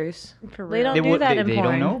 Lubricate it bro. first. For They real. don't They, do would- that they, in they porn.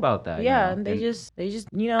 don't know about that. Yeah, you know? they And- just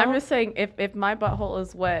I'm just saying, if my butthole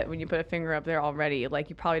is wet when you put a finger up there already, like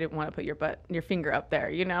you probably didn't want to put your finger up there,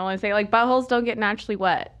 and say like buttholes don't get naturally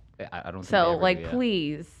wet. I don't think So they ever like, do, yeah.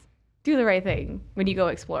 please do the right thing when you go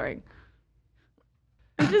exploring.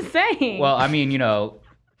 I'm just saying. Well, I mean,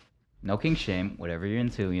 no king shame, whatever you're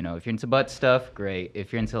into. If you're into butt stuff, great.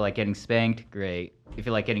 If you're into like getting spanked, great. If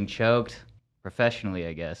you're like getting choked, professionally,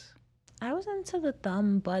 I guess. I was into the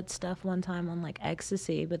thumb butt stuff one time on like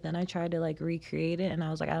ecstasy, but then I tried to like recreate it, and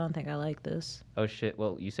I was like, I don't think I like this. Oh shit.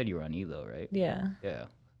 Well, you said you were on Elo, right? Yeah. Yeah.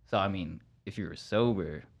 So I mean, if you were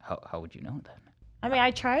sober, how would you know then? I mean,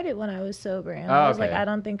 I tried it when I was sober, and Oh, I was like, okay. I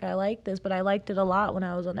don't think I like this, but I liked it a lot when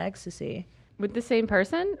I was on ecstasy. with the same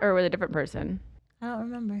person or with a different person? I don't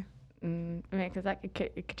remember. I mean, because it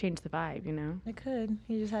could change the vibe, It could.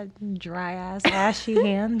 He just had dry ass, ashy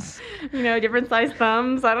hands. Different size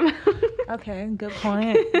thumbs. I don't know. Okay, good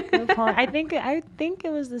point. Good point. I think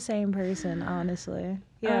it was the same person, honestly.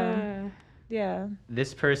 Yeah. Yeah.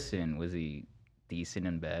 This person, was he decent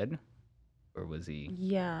in bed, or was he?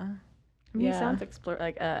 Yeah. He Yeah. sounds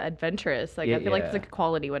adventurous. Like Yeah, I feel like yeah. it's like a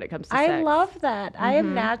quality when it comes to I sex. love that. I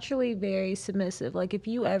am Mhm. naturally very submissive. Like if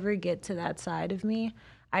you ever get to that side of me,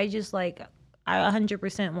 I just like I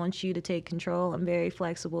 100% want you to take control. I'm very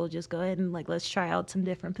flexible. Just go ahead and like let's try out some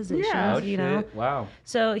different positions, Yeah. Oh you know. shit! Wow.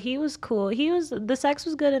 So he was cool. The sex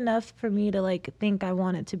was good enough for me to like think I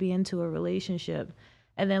wanted to be into a relationship.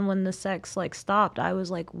 And then when the sex like stopped, I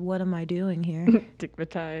was like, what am I doing here?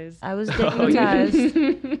 Stigmatized. I was Oh, yeah.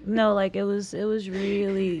 stigmatized. No, like it was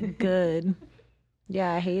really good.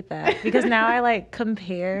 Yeah, I hate that because now I like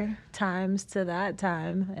compare times to that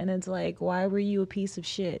time, and it's like, why were you a piece of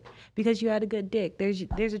shit? Because you had a good dick. There's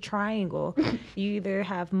a triangle. You either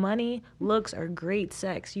have money, looks, or great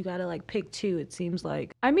sex. You gotta like pick two. It seems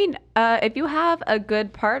like. I mean, if you have a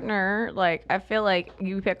good partner, like I feel like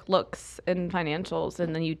you pick looks and financials,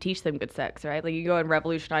 and then you teach them good sex, right? Like you go and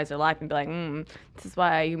revolutionize their life and be like, this is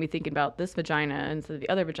why you can be thinking about this vagina instead of the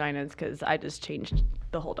other vaginas because I just changed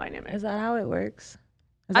the whole dynamic. Is that how it works?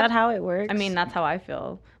 Is that how it works? I mean, that's how I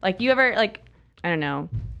feel. Like you ever like, I don't know,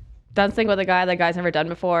 done something with a guy that guy's never done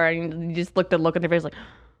before, and you just look at their face like,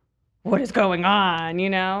 what is going on?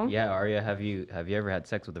 Yeah, Arya, have you ever had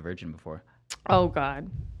sex with a virgin before? Oh God.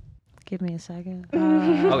 Give me a second.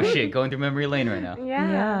 Oh shit! Going through memory lane right now.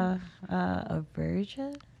 Yeah. A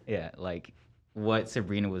virgin? Yeah, like what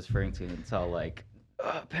Sabrina was referring to. It's all like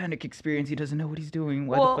panic experience. He doesn't know what he's doing.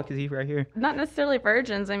 Why Well- the fuck is he right here? Not necessarily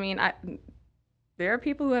virgins. I mean, there are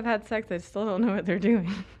people who have had sex that still don't know what they're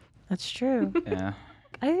doing. That's true. Yeah.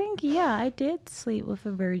 I think, yeah, I did sleep with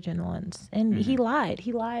a virgin once. And he lied.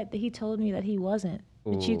 He lied. He told me that he wasn't.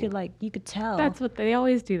 But you Ooh. could tell. That's what they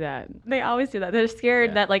always do. They always do that. They're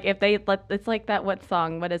scared Yeah. that like if they let, it's like that what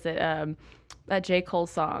song? What is it? That J. Cole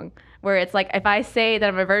song where it's like if I say that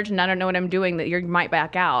I'm a virgin, I don't know what I'm doing, that you might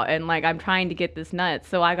back out, and like I'm trying to get this nut,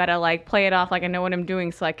 so I gotta like play it off like I know what I'm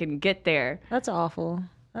doing so I can get there. That's awful.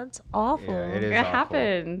 That's awful. Yeah, it is. It awful.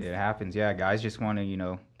 happens. It happens. Yeah, guys just want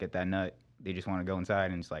to, get that nut. They just want to go inside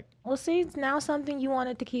and it's like, Well, see, it's now something you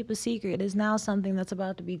wanted to keep a secret is now something that's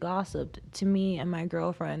about to be gossiped to me and my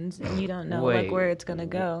girlfriends, and you don't know Wait. where it's gonna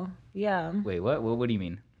go. Yeah. wait, what? What do you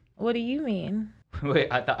mean? What do you mean? Wait,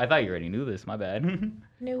 I thought you already knew this. My bad.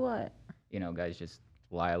 Knew what? Guys just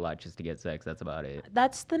lie a lot just to get sex. That's about it.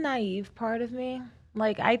 That's the naive part of me.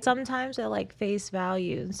 Like I sometimes at like face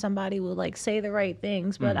value, somebody will like say the right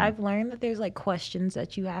things, but I've learned that there's like questions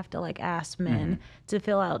that you have to like ask men to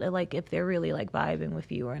fill out like if they're really like vibing with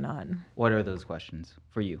you or not. What are those questions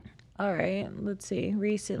for you? All right, let's see.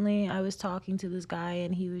 Recently, I was talking to this guy,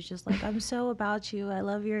 and he was just like, I'm so about you. I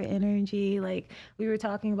love your energy. Like, we were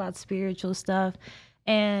talking about spiritual stuff.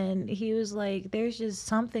 And he was like, there's just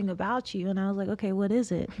something about you. And I was like, okay, what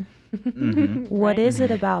is it? What is it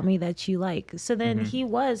about me that you like? So then he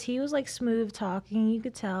was like smooth talking. You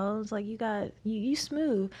could tell. It's like, you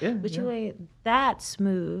smooth, Yeah, but you yeah. ain't that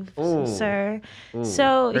smooth, Ooh. sir. Ooh,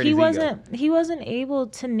 So hurt he his ego. wasn't able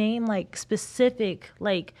to name like specific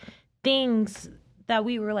like things that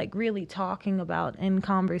we were like really talking about in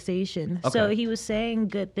conversation. So Okay. he was saying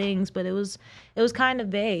good things, but it was kind of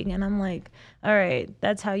vague, and I'm like, all right,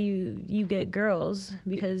 that's how you get girls,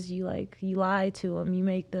 because you lie to them, you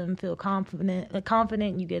make them feel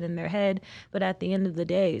confident, you get in their head, but at the end of the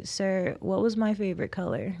day, sir, what was my favorite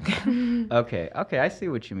color? Okay, I see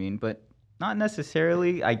what you mean, but not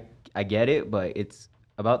necessarily. I get it, but it's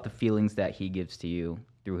about the feelings that he gives to you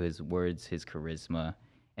through his words, his charisma,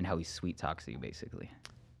 and how he sweet talks to you, basically.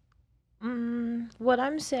 What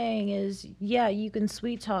I'm saying is, yeah, you can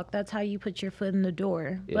sweet talk. That's how you put your foot in the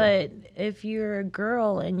door. Yeah. But if you're a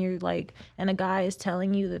girl and you're like, and a guy is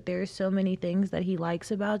telling you that there's so many things that he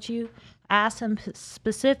likes about you, ask him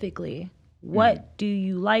specifically, what do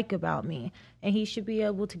you like about me? And he should be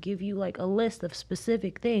able to give you like a list of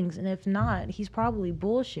specific things. And if not, he's probably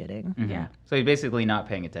bullshitting. Yeah. So he's basically not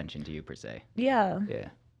paying attention to you per se. Yeah. Yeah.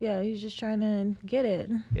 Yeah. He's just trying to get it.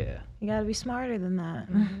 Yeah. You got to be smarter than that.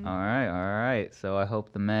 All right. So I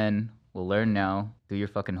hope the men will learn now. Do your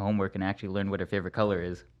fucking homework and actually learn what their favorite color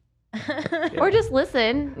is. Or just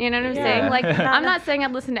listen, you know what I'm Yeah. saying? Like, I'm not saying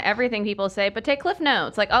I'd listen to everything people say, but take cliff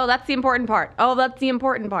notes. Like, oh, that's the important part. Oh, that's the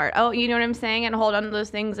important part. Oh, you know what I'm saying? And hold on to those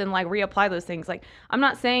things and like reapply those things. Like, I'm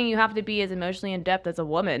not saying you have to be as emotionally in depth as a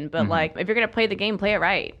woman, but like, if you're going to play the game, play it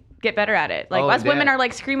right. Get better at it. Like, Oh, us women that- are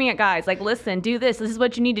like screaming at guys, like, listen, do this. This is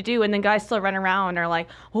what you need to do. And then guys still run around and are like,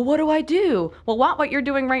 well, what do I do? Well, what you're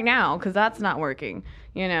doing right now, because that's not working,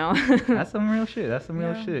 you know? That's some real shit. That's some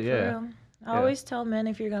real shit. for Yeah. real. I always tell men,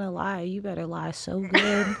 if you're gonna lie, you better lie so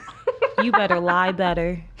good. You better lie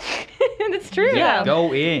better. It's true. Yeah.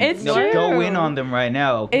 Go in. It's Go true. in on them right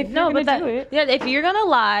now. If No, you're but gonna do it. yeah, if you're gonna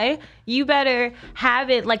lie, you better have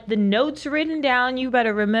it like the notes written down. You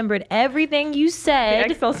better remembered everything you said.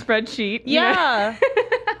 Excel spreadsheet. you know? Yeah.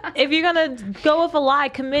 If you're gonna go with a lie,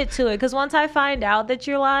 commit to it. Because once I find out that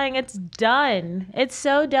you're lying, it's done. It's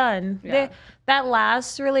so done. Yeah. That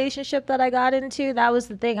last relationship that I got into, that was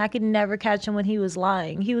the thing. I could never catch him when he was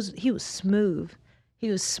lying. He was smooth. He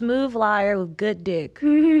was smooth liar with good dick.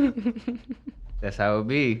 That's how it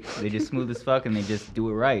be. They just smooth as fuck and they just do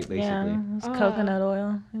it right, basically. Yeah, it was coconut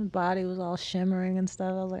oil. His body was all shimmering and stuff.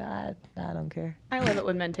 I was like, I don't care. I love it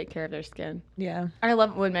when men take care of their skin. Yeah. I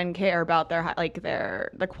love it when men care about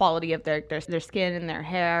the quality of their skin and their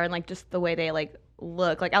hair and like just the way they like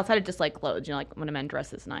look, like outside of just like clothes, you know, like when a man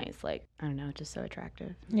dresses nice, like I don't know, it's just so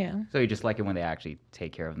attractive. Yeah. So you just like it when they actually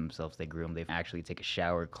take care of themselves, they groom, they actually take a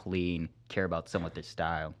shower, clean, care about somewhat their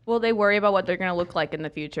style. Well, they worry about what they're gonna look like in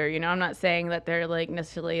the future. You know, I'm not saying that they're like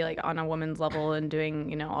necessarily like on a woman's level and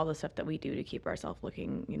doing, you know, all the stuff that we do to keep ourselves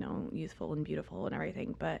looking, you know, youthful and beautiful and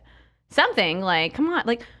everything. But something like, come on,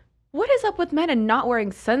 like, what is up with men and not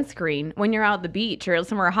wearing sunscreen when you're out at the beach or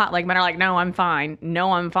somewhere hot? Like men are like, no, I'm fine.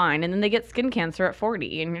 No, I'm fine. And then they get skin cancer at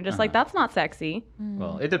 40, and you're just like, that's not sexy.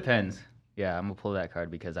 Well, it depends. Yeah, I'm gonna pull that card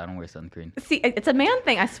because I don't wear sunscreen. See, it's a man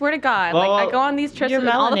thing. I swear to God. Well, like I go on these trips you're and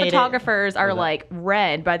all the melanated. photographers are like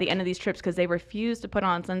red by the end of these trips because they refuse to put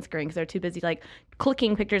on sunscreen because they're too busy like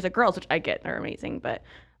clicking pictures of girls, which I get, they're amazing, but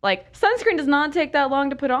like sunscreen does not take that long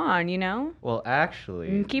to put on, you know? Well, actually,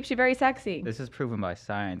 It keeps you very sexy. this is proven by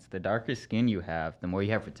science. The darker skin you have, the more you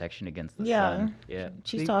have protection against the Yeah. sun. Yeah.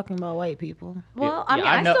 She's See? talking about white people. Well, Yeah, I mean,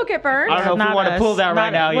 I I know- still get burned. I don't know if we Not want to us. pull that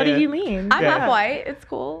right Not- now. What yeah. do you mean? I'm Yeah. half white. It's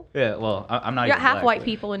cool. Yeah, well, I'm not You got even half black, white but-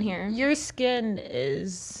 people in here. Your skin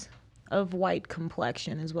is of white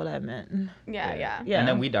complexion is what I meant. Yeah. Yeah. And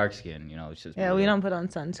then we dark skin, you know, it's just. Yeah, we don't put on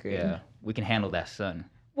sunscreen. Yeah, we can handle that sun.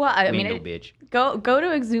 Well, I We mean, ain't no bitch. go to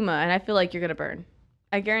Exuma, and I feel like you're gonna burn.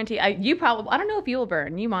 I guarantee. You probably. I don't know if you'll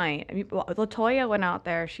burn. You might. I mean, Latoya went out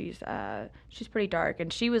there. She's pretty dark,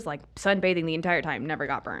 and she was like sunbathing the entire time. Never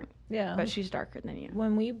got burnt. Yeah. But she's darker than you.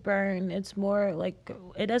 When we burn, it's more like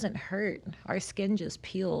it doesn't hurt. Our skin just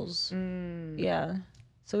peels. Yeah.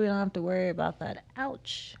 So we don't have to worry about that.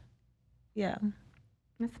 Ouch. Yeah.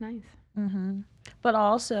 That's nice. But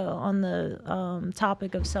also on the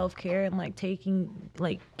topic of self-care and like taking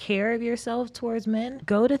like care of yourself towards men,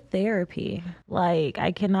 go to therapy. Like,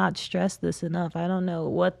 I cannot stress this enough. I don't know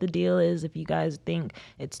what the deal is, if you guys think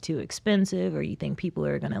it's too expensive or you think people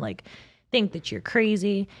are gonna like think that you're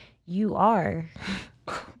crazy. You are.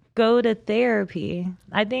 Go to therapy.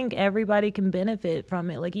 I think everybody can benefit from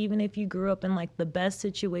it. Like, even if you grew up in like the best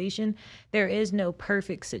situation, there is no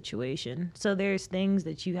perfect situation. So there's things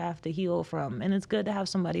that you have to heal from, and it's good to have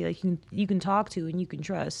somebody like you can talk to and you can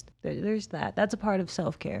trust. There's that. That's a part of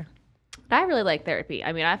self-care. I really like therapy.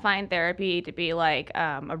 I mean, I find therapy to be like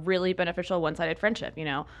a really beneficial one-sided friendship, you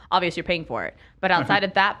know. Obviously, you're paying for it. But outside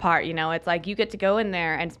of that part, you know, it's like you get to go in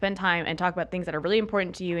there and spend time and talk about things that are really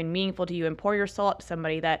important to you and meaningful to you and pour your soul up to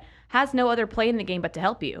somebody that has no other play in the game but to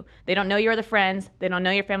help you. They don't know your other friends. They don't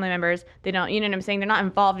know your family members. They don't, you know what I'm saying? They're not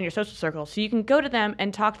involved in your social circle. So you can go to them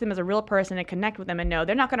and talk to them as a real person and connect with them and know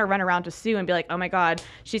they're not going to run around to Sue and be like, oh my God,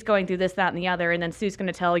 she's going through this, that, and the other. And then Sue's going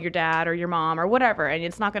to tell your dad or your mom or whatever. And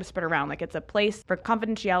it's not going to spread around. Like, it's a place for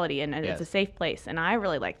confidentiality and it's a safe place. And I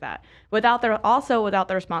really like that. Without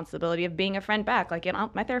the responsibility of being a friend back. Like, you know,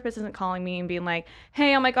 my therapist isn't calling me and being like,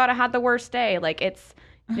 hey, oh my God, I had the worst day. Like,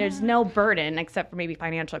 there's no burden except for maybe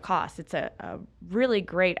financial costs. It's a really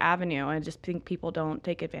great avenue. I just think people don't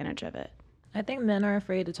take advantage of it. I think men are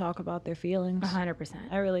afraid to talk about their feelings. 100%.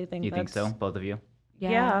 I really think You think so? Both of you?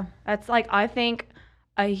 Yeah. That's like, I think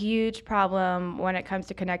a huge problem when it comes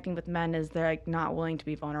to connecting with men is they're like not willing to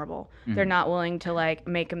be vulnerable. They're not willing to like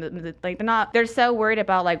make them like they're so worried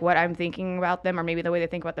about like what I'm thinking about them or maybe the way they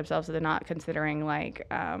think about themselves, so they're not considering like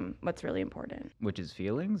what's really important. Which is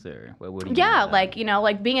feelings, or what do you mean Yeah, by like, you know,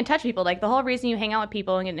 like being in touch with people. Like, the whole reason you hang out with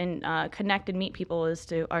people and connect and meet people is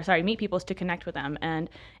to connect with them. And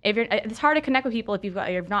if it's hard to connect with people if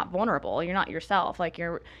you're not vulnerable, you're not yourself, like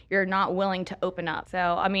you're not willing to open up. So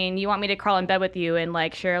I mean, you want me to crawl in bed with you and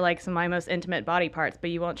like share like some of my most intimate body parts, but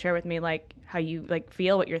you won't share with me like how you like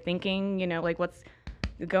feel, what you're thinking, you know, like what's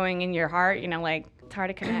going in your heart, you know, like it's hard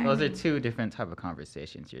to connect. Those are two different type of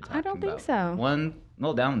conversations you're talking about. I don't think so. One,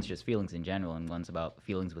 well, that one's just feelings in general, and one's about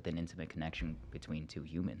feelings with an intimate connection between two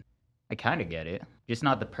humans. I kind of get it. Just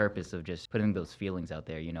not the purpose of just putting those feelings out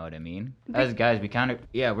there, you know what I mean? As guys, we're kind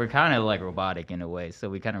of like robotic in a way, so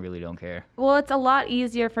we kind of really don't care. Well, it's a lot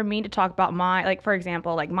easier for me to talk about for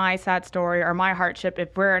example, like my sad story or my hardship if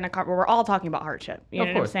we're in a car where we're all talking about hardship. You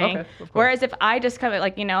know what I'm saying? Okay, of course. Whereas if I just come,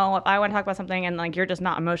 like, you know, if I want to talk about something and like you're just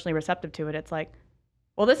not emotionally receptive to it, it's like,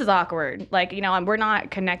 well, this is awkward. Like, you know, we're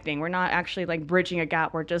not connecting. We're not actually like bridging a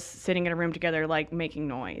gap. We're just sitting in a room together, like making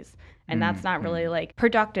noise. And that's not really like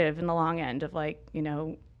productive in the long end of like, you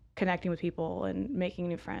know, connecting with people and making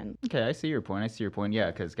new friends. Okay, I see your point.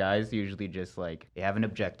 Yeah, because guys usually just like they have an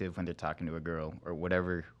objective when they're talking to a girl or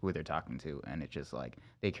whatever who they're talking to, and it's just like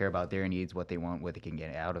they care about their needs, what they want, what they can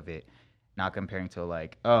get out of it. Not comparing to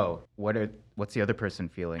like, oh, what's the other person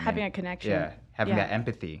feeling? Having a connection. Yeah, having that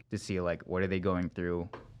empathy to see like what are they going through.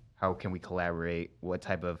 How can we collaborate? What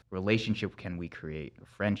type of relationship can we create?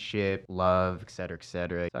 Friendship, love, et cetera, et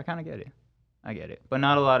cetera. So I kind of get it. I get it. But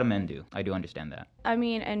not a lot of men do. I do understand that. I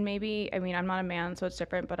mean, I'm not a man, so it's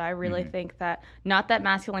different, but I really think that, not that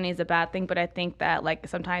masculinity is a bad thing, but I think that like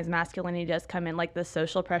sometimes masculinity does come in, like the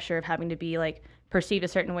social pressure of having to be like perceived a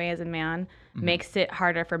certain way as a man makes it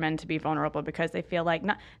harder for men to be vulnerable because they feel like,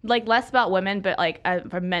 not like less about women, but like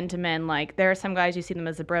from men to men, like there are some guys you see them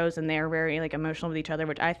as the bros and they're very like emotional with each other,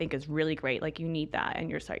 which I think is really great. Like you need that in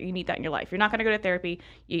your life. You're not going to go to therapy.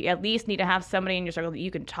 You at least need to have somebody in your circle that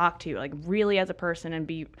you can talk to, like really as a person,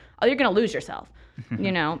 and you're going to lose yourself,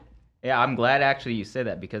 you know? Yeah, I'm glad actually you said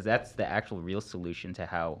that, because that's the actual real solution to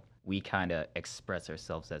how we kind of express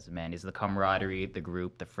ourselves as men, is the camaraderie, the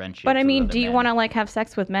group, the friendship. But I mean, do you want to like have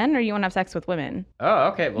sex with men or you want to have sex with women? Oh,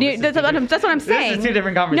 okay. Well, that's what I'm saying. This is two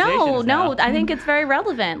different conversations. No, I think it's very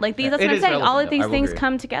relevant. Like that's what I'm saying. All of these things agree.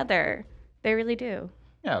 come together. They really do.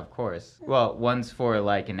 Yeah, of course. Well, one's for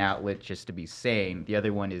like an outlet just to be sane. The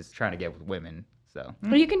other one is trying to get with women. So.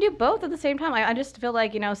 Well, you can do both at the same time. I just feel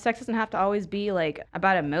like, you know, sex doesn't have to always be like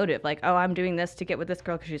about a motive. Like, oh, I'm doing this to get with this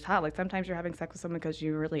girl because she's hot. Like sometimes you're having sex with someone because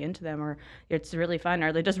you're really into them, or it's really fun,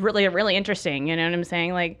 or they're just really interesting. You know what I'm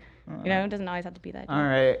saying? Like, you know, it doesn't always have to be that. All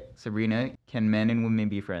right, Sabrina, can men and women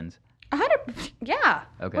be friends? 100%. Yeah.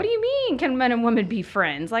 Okay. What do you mean? Can men and women be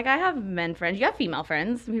friends? Like, I have men friends. You have female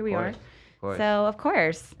friends. Here we are. course. So of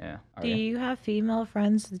course. Yeah. Are Do you? you have female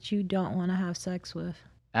friends that you don't want to have sex with?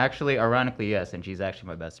 Actually, ironically, yes, and she's actually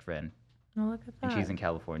my best friend, Oh, look at and that. she's in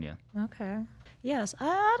California. Okay. Yes,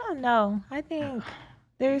 I don't know. I think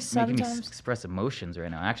there's Making me sometimes express emotions right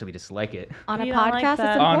now. I actually dislike it. On a You don't like podcast,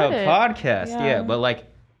 that? it's On a important. podcast, Yeah. yeah, but like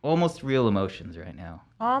almost real emotions right now.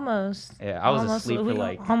 almost. Yeah, I was almost, asleep for we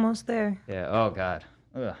like, almost there. yeah, oh God,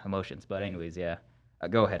 ugh, emotions. But anyways, yeah,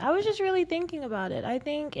 go ahead. I was just really thinking about it. I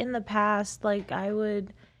think in the past, like I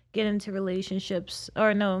would get into relationships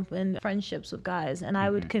or no, in friendships with guys, and I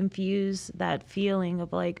would confuse that feeling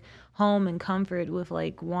of like home and comfort with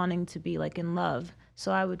like wanting to be like in love.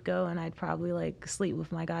 So I would go and I'd probably like sleep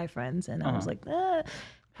with my guy friends, and I was like,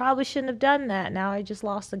 probably shouldn't have done that. Now I just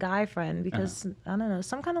lost a guy friend because I don't know,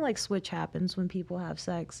 some kind of like switch happens when people have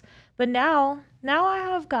sex. But now I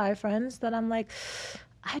have guy friends that I'm like,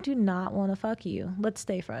 I do not want to fuck you. Let's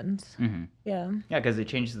stay friends. Hmm. Yeah. Yeah, because it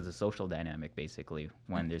changes the social dynamic basically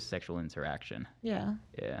when there's sexual interaction. Yeah.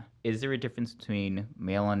 Yeah. Is there a difference between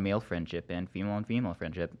male on male friendship and female on female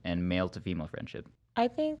friendship and male to female friendship? I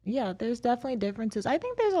think, yeah, there's definitely differences. I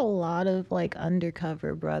think there's a lot of like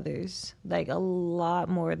undercover brothers, like a lot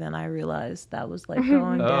more than I realized that was like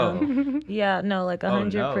going down. Yeah, no, like Oh, no.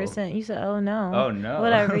 100%. You said, oh no. Oh, no.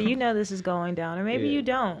 Whatever, you know this is going down, or maybe Yeah. you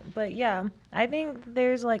don't. But yeah, I think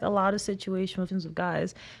there's like a lot of situations with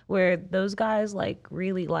guys where those guys like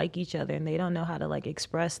really like each other and they don't know how to like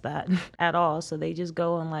express that at all. So they just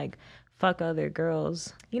go and like fuck other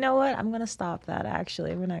girls. You know what? I'm gonna stop that.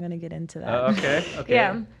 Actually, we're not gonna get into that. Okay. Okay.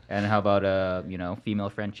 Yeah. And how about female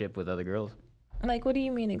friendship with other girls? Like, what do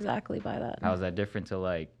you mean exactly by that? How's that different to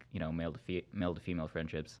like male to female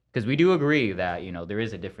friendships? Because we do agree that there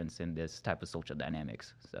is a difference in this type of social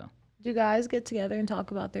dynamics. So Do guys get together and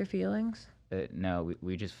talk about their feelings? no,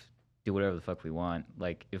 we just do whatever the fuck we want.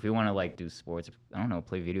 Like if we want to like do sports, I don't know,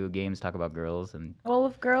 play video games, talk about girls, and Well,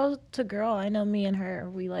 with girl to girl, I know me and her,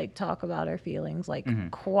 we like talk about our feelings like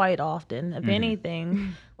quite often. If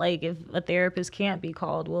anything, like if a therapist can't be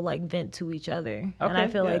called, we'll like vent to each other. And I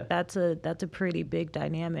Okay, feel yeah. like that's a pretty big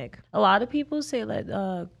dynamic. A lot of people say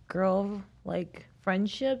that girl like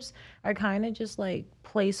friendships are kind of just like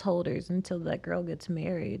placeholders until that girl gets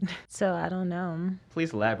married. So I don't know.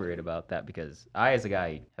 please elaborate about that because I, as a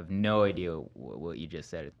guy, have no idea what you just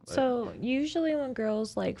said. But- So usually when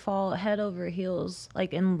girls like fall head over heels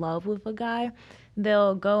like in love with a guy,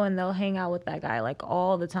 they'll go and they'll hang out with that guy like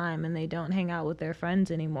all the time and they don't hang out with their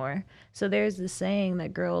friends anymore. So there's this saying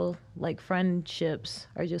that girl like friendships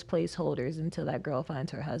are just placeholders until that girl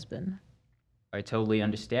finds her husband. I totally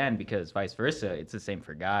understand because vice versa, it's the same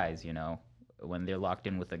for guys, When they're locked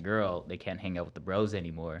in with a girl, they can't hang out with the bros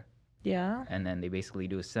anymore. Yeah. And then they basically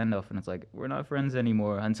do a send off and it's like, we're not friends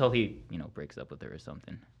anymore until he, breaks up with her or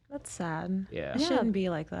something. That's sad. Yeah. It Yeah. shouldn't be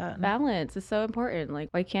like that. Balance is so important. Like,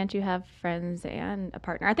 why can't you have friends and a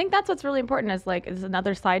partner? I think that's what's really important. Is like, it's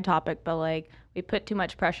another side topic, but like, we put too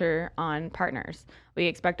much pressure on partners. We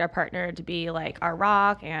expect our partner to be like our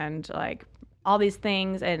rock and like all these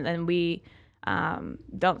things, and then we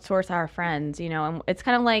don't source our friends. And it's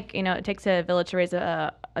kind of like it takes a village to raise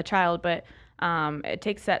a child, but it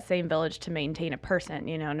takes that same village to maintain a person.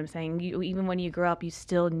 You know what I'm saying? Even when you grow up, you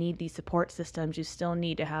still need these support systems. You still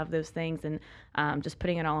need to have those things, and just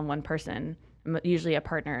putting it all in one person, usually a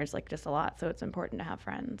partner, is like just a lot. So it's important to have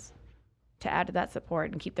friends to add to that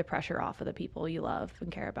support and keep the pressure off of the people you love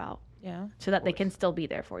and care about, Yeah. so that they can still be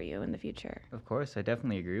there for you in the future. Of course, I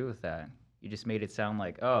definitely agree with that. You just made it sound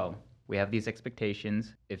like, oh, we have these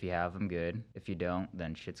expectations. If you have them, good. If you don't,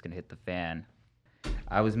 then shit's gonna hit the fan.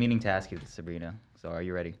 I was meaning to ask you this, Sabrina. So are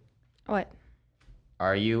you ready? What?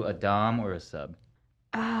 Are you a dom or a sub?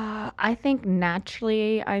 I think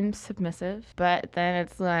naturally I'm submissive, but then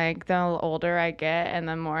it's like the older I get and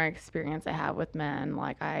the more experience I have with men,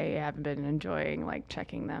 like I have been enjoying like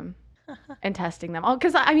checking them and testing them. Oh,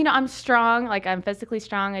 because I'm strong, like I'm physically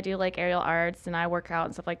strong. I do like aerial arts and I work out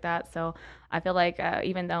and stuff like that. So I feel like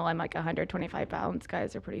even though I'm like 125 pounds,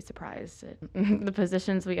 guys are pretty surprised at the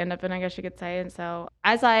positions we end up in, I guess you could say. And so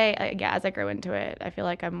as I grow into it, I feel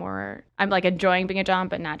like I'm like enjoying being a dom,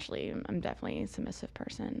 but naturally I'm definitely a submissive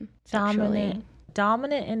person. Sexually.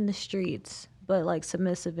 Dominant in the streets, but like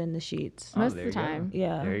submissive in the sheets. Most there of the you go. time.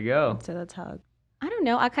 Yeah. There you go. So that's how. I don't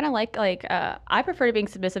know. I kind of like I prefer to being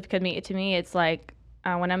submissive because to me it's like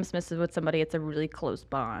when I'm submissive with somebody, it's a really close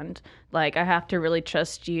bond. Like, I have to really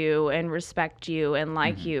trust you and respect you and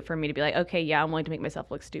like you for me to be like, okay, yeah, I'm willing to make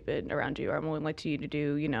myself look stupid around you, or I'm willing to you to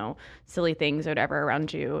do, silly things or whatever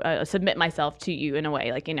around you, submit myself to you in a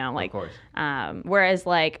way, like, like, Of course. whereas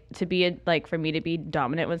like for me to be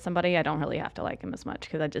dominant with somebody, I don't really have to like him as much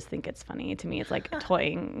because I just think it's funny. To me, it's like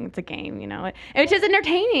toying, it's a game, which is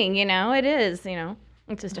entertaining, it is,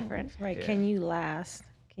 it's just different. Right. Yeah. Can you last?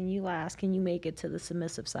 Can you last? Can you make it to the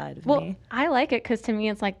submissive side of Well, me? I like it because to me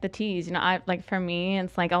it's like the tease. I like, for me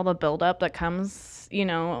it's like all the buildup that comes,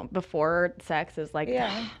 before sex is like,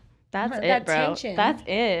 Yeah. that's That it, bro. tension. That's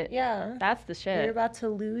it. Yeah. That's the You're shit. about to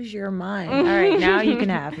lose your mind. All right, now you can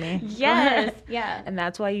have me. Yes. Yeah. And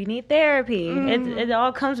that's why you need therapy. It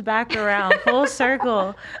all comes back around, full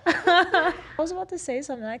circle. I was about to say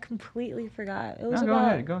something. I completely forgot. It was No, go about.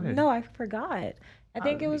 ahead, go ahead. No, I forgot. I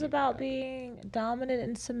think it was you about being dominant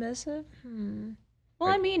and submissive. Well,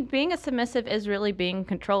 I mean, being a submissive is really being in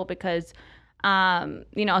control because,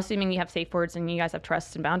 assuming you have safe words and you guys have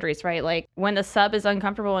trust and boundaries, right? Like when the sub is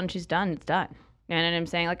uncomfortable and she's done, it's done. You know what I'm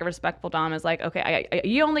saying? Like a respectful dom is like, okay,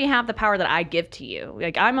 you only have the power that I give to you.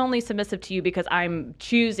 Like I'm only submissive to you because I'm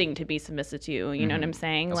choosing to be submissive to you. You know what I'm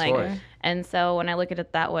saying? Of Like, course. and so when I look at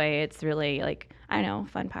it that way, it's really like, I don't know,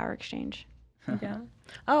 fun power exchange. Yeah.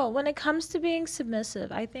 Oh, when it comes to being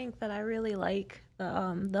submissive, I think that I really like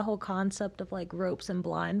the whole concept of like ropes and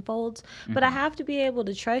blindfolds. But I have to be able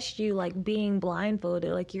to trust you, like being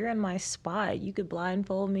blindfolded. Like you're in my spot. You could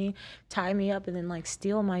blindfold me, tie me up, and then like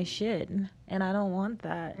steal my shit. And I don't want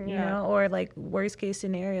that, you know? Or like worst case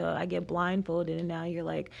scenario, I get blindfolded and now you're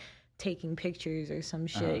like taking pictures or some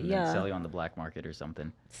shit. And Yeah. sell you on the black market or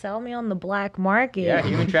something. Sell me on the black market. Yeah,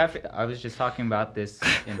 human traffic. I was just talking about this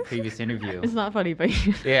in a previous interview. It's not funny, but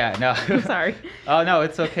Yeah, no. I'm sorry. Oh no,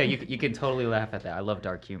 it's okay. You can totally laugh at that. I love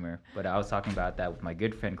dark humor, but I was talking about that with my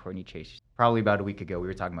good friend Courtney Chase. Probably about a week ago, we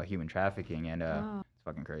were talking about human trafficking, and it's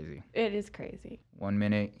fucking crazy. It is crazy. 1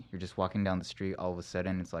 minute you're just walking down the street, all of a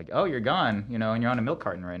sudden it's like, oh, you're gone, and you're on a milk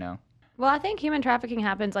carton right now. Well, I think human trafficking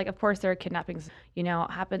happens, like, of course, there are kidnappings,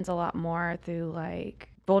 happens a lot more through, like,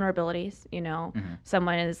 vulnerabilities,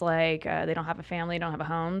 Someone is, like, they don't have a family, don't have a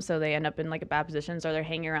home, so they end up in, like, a bad positions, or they're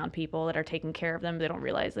hanging around people that are taking care of them. They don't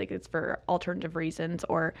realize, like, it's for alternative reasons,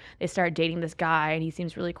 or they start dating this guy, and he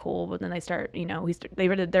seems really cool, but then they start,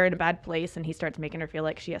 they're in a bad place, and he starts making her feel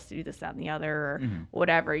like she has to do this, that, and the other, or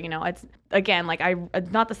whatever, It's, again, like,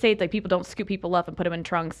 not to say, like, people don't scoop people up and put them in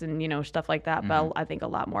trunks and, stuff like that, but I think a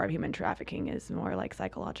lot more of human trafficking is more, like,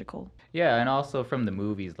 psychological. Yeah, and also from the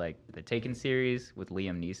movies, like the Taken series with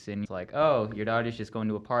Liam Neeson. It's like, oh, your daughter's just going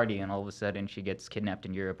to a party, and all of a sudden she gets kidnapped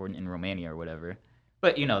in Europe or in Romania or whatever.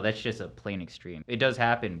 But, that's just a plain extreme. It does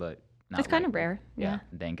happen, but not It's kind of likely. rare. Yeah.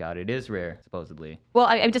 Thank God it is rare, supposedly. Well,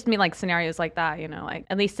 I just mean like scenarios like that, like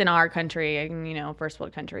at least in our country, and, first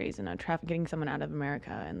world countries, getting someone out of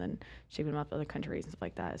America and then shipping them up to other countries and stuff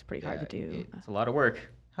like that is pretty hard to do. It's a lot of work.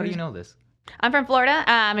 How do you know this? I'm from Florida,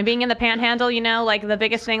 and being in the Panhandle, like the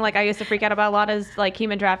biggest thing, like I used to freak out about a lot is like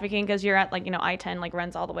human trafficking because you're at like I-10 like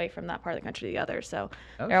runs all the way from that part of the country to the other. So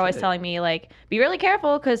they're always shit. telling me like be really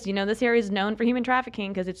careful because this area is known for human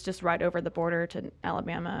trafficking because it's just right over the border to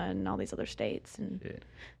Alabama and all these other states. And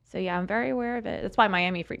so yeah, I'm very aware of it. That's why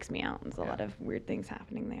Miami freaks me out. There's a lot of weird things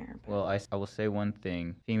happening there. But, Well, I will say one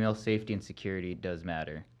thing. Female safety and security does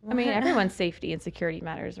matter. I mean, everyone's safety and security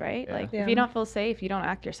matters, right? Yeah. Like Yeah. if you don't feel safe, you don't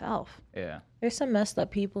act yourself. Yeah. There's some messed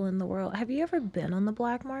up people in the world. Have you ever been on the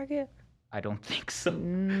black market? I don't think so. I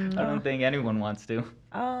don't think anyone wants to.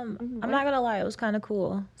 I'm not gonna lie, it was kind of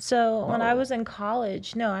cool. So when I Oh. was in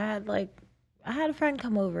college, I had a friend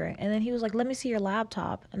come over, and then he was like, "Let me see your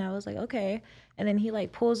laptop," and I was like, "Okay." And then he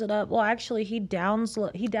like pulls it up. Well, actually, he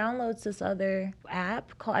downloads this other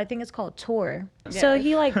app called, I think it's called Tor. So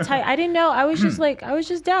he like I didn't know. I was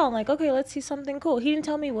just down like, okay, let's see something cool. He didn't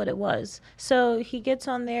tell me what it was. So he gets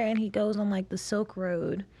on there and he goes on like the Silk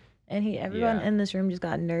Road. And everyone Yeah. in this room just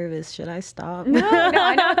got nervous. Should I stop? No,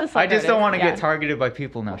 I know what the I just don't want to Yeah. get targeted by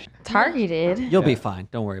people now. targeted. You'll be fine.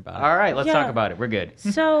 Don't worry about it. All right, let's Yeah. talk about it. We're good.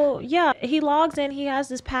 So yeah, he logs in. He has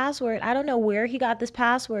this password. I don't know where he got this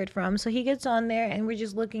password from. So he gets on there, and we're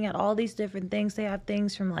just looking at all these different things. They have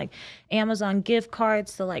things from like Amazon gift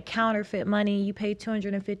cards to like counterfeit money. You pay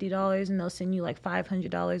 $250, and they'll send you like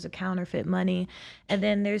 $500 of counterfeit money. And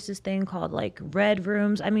then there's this thing called like red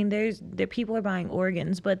rooms. I mean, there people are buying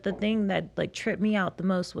organs, but the thing that like tripped me out the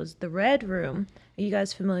most was the red room. Are you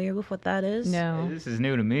guys familiar with what that is? No. This is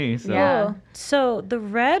new to me. So Yeah. Cool. So the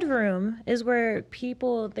red room is where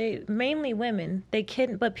people, mainly women,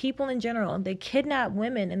 but people in general, they kidnap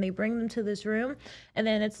women and they bring them to this room, and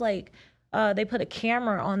then it's like they put a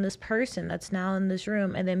camera on this person that's now in this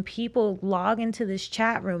room, and then people log into this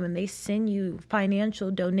chat room and they send you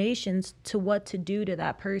financial donations to what to do to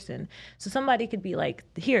that person. So somebody could be like,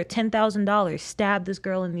 here, $10,000, stab this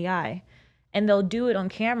girl in the eye. And they'll do it on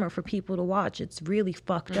camera for people to watch. It's really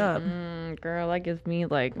fucked up. Girl, that gives me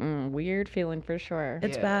like weird feeling for sure.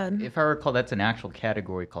 It's bad. If I recall, that's an actual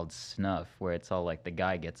category called snuff, where it's all like the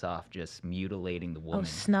guy gets off just mutilating the Oh, woman.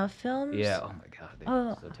 snuff films? Yeah. Oh my god,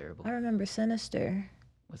 they're so terrible. I remember Sinister.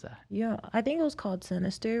 What's that? Yeah, I think it was called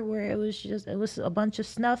Sinister, where it was a bunch of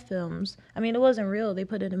snuff films. I mean, it wasn't real. They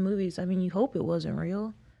put it in movies. I mean, you hope it wasn't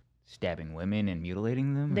real. Stabbing women and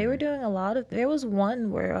mutilating them? They or- were doing a lot of. There was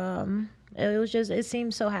one where it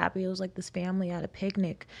seemed so happy. It was like this family at a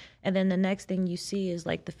picnic, and then the next thing you see is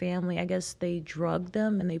like the family. I guess they drugged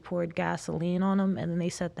them and they poured gasoline on them, and then they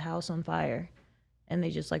set the house on fire, and they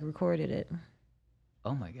just like recorded it.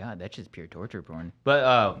 Oh my god, that's just pure torture porn.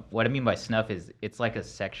 But what I mean by snuff is it's like a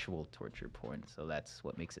sexual torture porn, so that's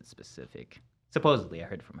what makes it specific. Supposedly, I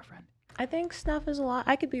heard from a friend. I think snuff is a lot.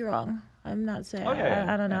 I could be wrong. I'm not saying. Oh,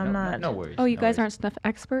 I don't know. I'm not. No worries. Oh, you no guys worries. aren't snuff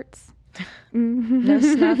experts? No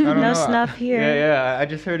snuff. I don't No know. snuff here. Yeah, I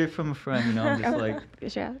just heard it from a friend. You know, I'm just like,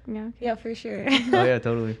 Yeah, yeah. Yeah, for sure. oh yeah,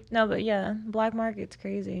 totally. No, but yeah, black market's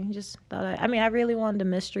crazy. Just thought I mean, I really wanted a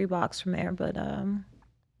mystery box from there, but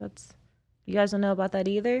that's you guys don't know about that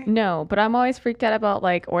either. No, but I'm always freaked out about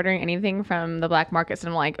like ordering anything from the black markets. And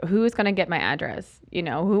I'm like, who's gonna get my address? You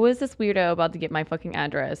know, who is this weirdo about to get my fucking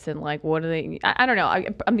address? And like, what do they? I don't know.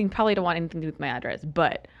 I mean, probably don't want anything to do with my address,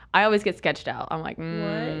 but I always get sketched out. I'm like,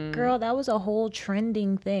 What? Girl, that was a whole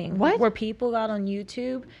trending thing. What? Where people got on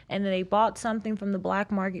YouTube and then they bought something from the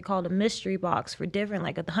black market called a mystery box for different,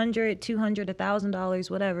 like $100, $200, $1,000,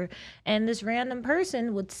 whatever. And this random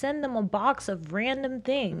person would send them a box of random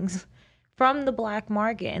things from the black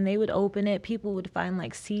market, and they would open it. People would find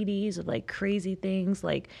like CDs of like crazy things,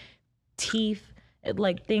 like teeth,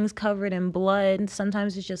 like things covered in blood.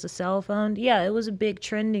 Sometimes it's just a cell phone. Yeah, it was a big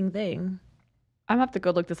trending thing. I'm gonna have to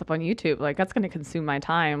go look this up on YouTube. Like that's gonna consume my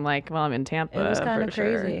time. Like while I'm in Tampa. It was kind of for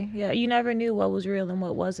sure. crazy. Yeah, you never knew what was real and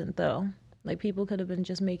what wasn't, though. Like people could have been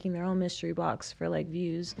just making their own mystery box for like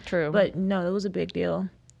views. True. But no, it was a big deal.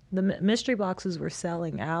 The mystery boxes were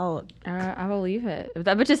selling out. I believe it.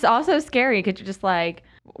 That, which is also scary because you're just like,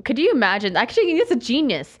 could you imagine? Actually, it's a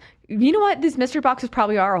genius. You know what? These mystery boxes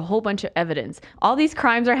probably are a whole bunch of evidence. All these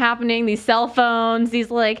crimes are happening, these cell phones,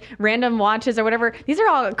 these like random watches or whatever. These are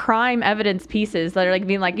all crime evidence pieces that are like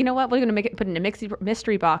being like, you know what? We're going to make it, put it in a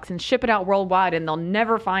mystery box and ship it out worldwide, and they'll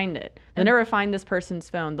never find it. They'll never find this person's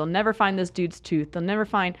phone. They'll never find this dude's tooth. They'll never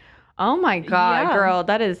find. Oh my God, Yeah. girl,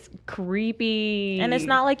 that is creepy. And it's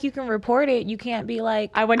not like you can report it. You can't be like,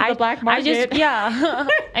 I went to the black market. yeah,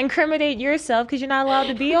 incriminate yourself because you're not allowed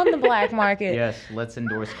to be on the black market. Yes, let's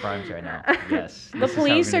endorse crimes right now. Yes. The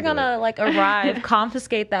police are gonna like arrive,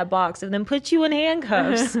 confiscate that box, and then put you in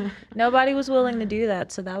handcuffs. Nobody was willing to do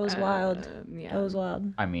that, so that was wild. yeah. That was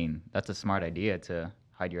wild. I mean, that's a smart idea to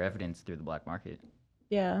hide your evidence through the black market.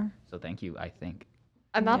 Yeah. So thank you, I think.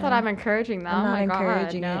 Not that I'm encouraging that. I'm Oh not my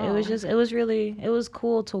encouraging God, it. no. It was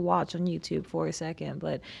cool to watch on YouTube for a second,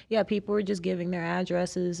 but yeah, people were just giving their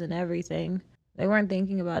addresses and everything. They weren't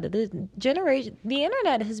thinking about it. The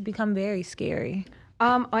internet has become very scary.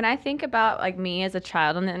 When I think about like me as a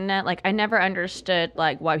child on the internet, like I never understood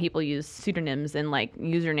like why people use pseudonyms and like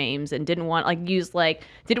usernames and didn't want to use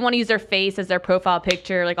their face as their profile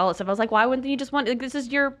picture, like all that stuff. I was like, why wouldn't you just want like this is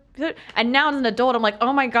your? And now as an adult, I'm like,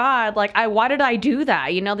 oh my God, like why did I do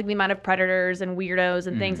that? You know, like the amount of predators and weirdos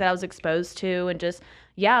and things that I was exposed to, and just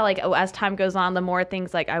yeah, like as time goes on, the more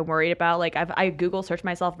things like I worried about, like I Google search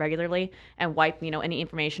myself regularly and wipe, you know, any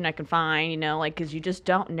information I can find, you know, like because you just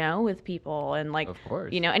don't know with people, and like Of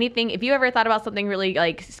course. you know, anything. If you ever thought about something really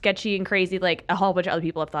like sketchy and crazy, like a whole bunch of other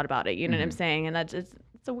people have thought about it. You know what I'm saying? And that's it's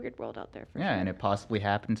a weird world out there. For Yeah, sure. and it possibly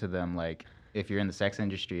happened to them. Like, if you're in the sex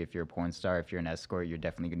industry, if you're a porn star, if you're an escort, you're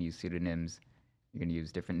definitely going to use pseudonyms. You're going to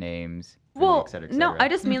use different names. Well, et cetera, et no, cetera. I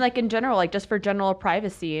just mean like in general, like just for general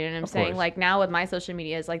privacy. You know what I'm Of saying? course. Like now with my social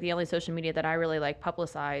media is like the only social media that I really like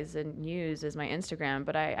publicize and use is my Instagram.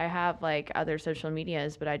 But I have like other social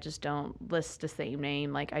medias, but I just don't list the same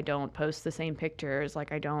name. Like I don't post the same pictures.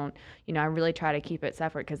 Like I don't, you know, I really try to keep it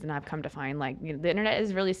separate because then I've come to find like, you know, the internet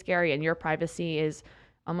is really scary and your privacy is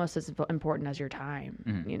almost as important as your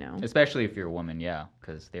time, you know? Especially if you're a woman, yeah,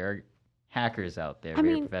 because there are hackers out there, I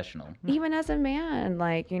very mean, professional. Even as a man,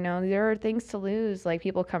 like, you know, there are things to lose. Like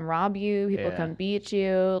people come rob you, people Yeah. come beat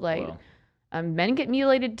you. Like Well, men get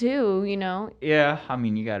mutilated too, you know. yeah, I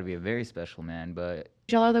mean, you got to be a very special man, but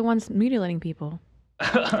Y'all are the ones mutilating people.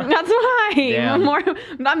 That's why. Damn.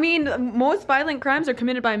 I mean, most violent crimes are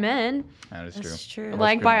committed by men, That is That's true. true. Most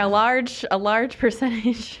like by a criminals. large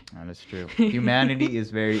percentage. That is true. Humanity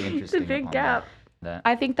is very interesting. It's a big upon gap. That.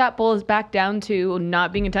 I think that boils back down to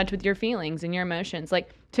not being in touch with your feelings and your emotions.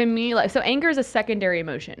 Like to me, like so anger is a secondary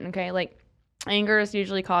emotion, okay? Like anger is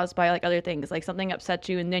usually caused by like other things, like something upsets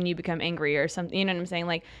you and then you become angry or something, you know what I'm saying?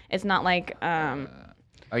 Like it's not like Are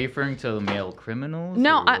you referring to male criminals?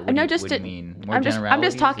 no, or what do no, you, just what do to, you mean? More I'm just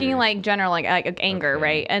generalities, talking or- like general like anger, Okay.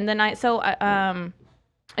 right? And then it's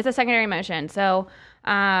a secondary emotion. So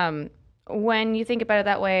when you think about it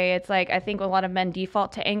that way, it's like I think a lot of men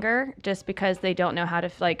default to anger just because they don't know how to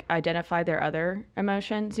like identify their other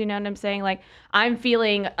emotions. You know what I'm saying? Like I'm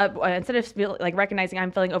feeling instead of like recognizing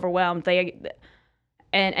I'm feeling overwhelmed, they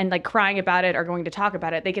and like crying about it or going to talk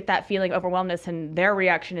about it, they get that feeling of overwhelmness and their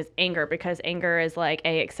reaction is anger because anger is like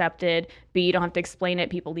A, accepted, B, you don't have to explain it,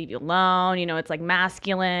 people leave you alone, you know, it's like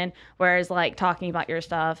masculine, whereas like talking about your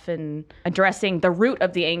stuff and addressing the root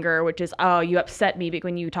of the anger, which is, oh, you upset me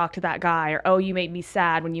when you talked to that guy, or oh, you made me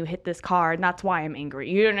sad when you hit this car and that's why I'm angry.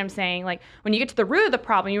 You know what I'm saying? Like when you get to the root of the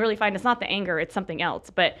problem, you really find it's not the anger, it's something else.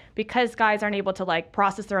 But because guys aren't able to like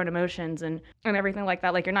process their own emotions and everything like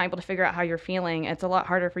that, like you're not able to figure out how you're feeling, it's a lot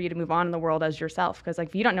harder for you to move on in the world as yourself, because like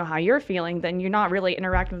if you don't know how you're feeling, then you're not really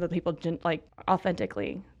interacting with people like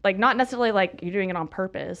authentically, like not necessarily like you're doing it on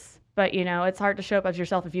purpose, but you know it's hard to show up as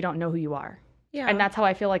yourself if you don't know who you are. Yeah. And that's how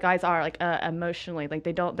I feel like guys are like emotionally, like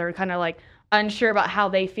they're kind of like unsure about how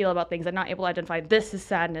they feel about things. They're not able to identify this is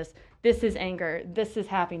sadness, this is anger, this is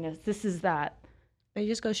happiness, this is that. They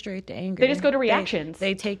just go straight to anger. They just go to reactions.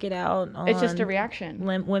 They take it out on It's just a reaction.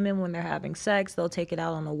 women when they're having sex. They'll take it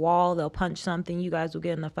out on the wall. They'll punch something. You guys will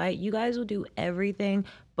get in a fight. You guys will do everything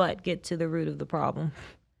but get to the root of the problem.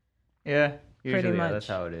 Yeah, usually much. that's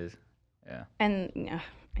how it is. Yeah. And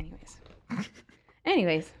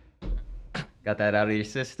anyways. Got that out of your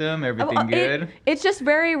system? Everything Well, good? It's just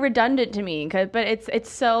very redundant to me, but it's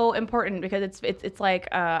so important because it's like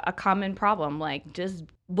a common problem. Like just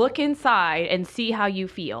look inside and see how you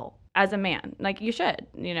feel as a man. Like you should,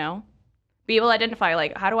 you know, be able to identify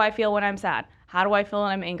like how do I feel when I'm sad? How do I feel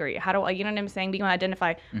when I'm angry? How do I, you know what I'm saying? Being able to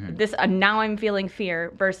identify this. Now I'm feeling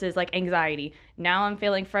fear versus like anxiety. Now I'm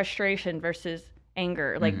feeling frustration versus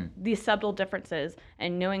anger. Like these subtle differences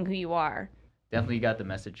and knowing who you are. Definitely got the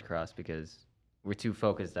message across because we're too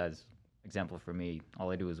focused. As example for me, all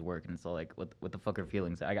I do is work, and it's all like, what the fuck are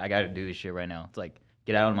feelings? I gotta do this shit right now. It's like,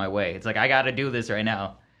 get out of my way. It's like, I gotta do this right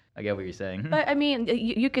now. I get what you're saying. But I mean,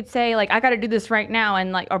 you could say like, I got to do this right now,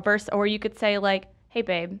 and like, or you could say like, hey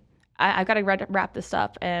babe, I got to wrap this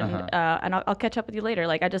up, and I'll catch up with you later.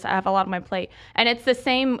 Like I have a lot on my plate, and it's the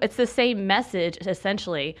same message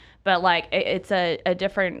essentially, but like it's a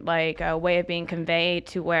different like way of being conveyed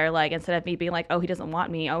to where like instead of me being like, oh, he doesn't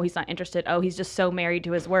want me, oh, he's not interested, oh, he's just so married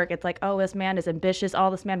to his work, it's like, oh, this man is ambitious, oh,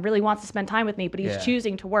 this man really wants to spend time with me, but he's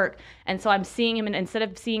choosing to work, and so I'm seeing him, and instead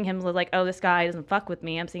of seeing him like, oh, this guy doesn't fuck with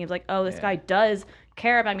me, I'm seeing him like, oh, this guy does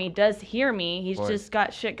care about me, does hear me, he's just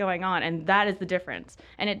got shit going on, and that is the difference.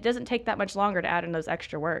 And it doesn't take that much longer to add in those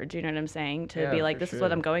extra words, you know what I'm saying, to be like, this is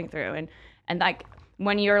what I'm going through, and like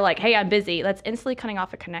when you're like, hey, I'm busy, that's instantly cutting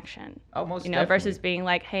off a connection. Oh, most you know, definitely. versus being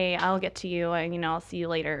like, hey, I'll get to you, and you know, I'll see you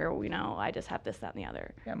later, or, you know, I just have this, that, and the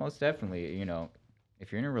other. Yeah, most definitely. You know,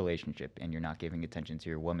 if you're in a relationship and you're not giving attention to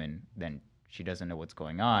your woman, then she doesn't know what's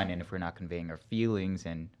going on, and if we're not conveying our feelings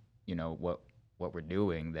and you know what we're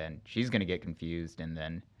doing, then she's gonna get confused, and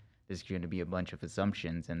then there's going to be a bunch of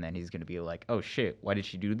assumptions, and then he's going to be like, oh shit, why did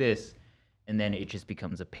she do this? And then it just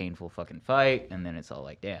becomes a painful fucking fight, and then it's all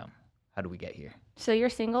like, damn, how do we get here? So you're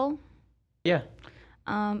single? Yeah.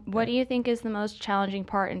 What do you think is the most challenging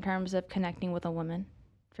part in terms of connecting with a woman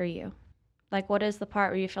for you? Like, what is the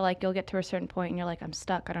part where you feel like you'll get to a certain point and you're like, I'm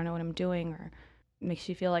stuck, I don't know what I'm doing, or it makes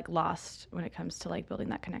you feel like lost when it comes to like building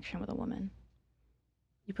that connection with a woman?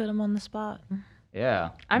 You put them on the spot. Yeah.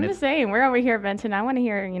 I'm And just saying, we're over here venting. I want to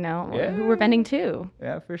hear, you know, who we're venting to.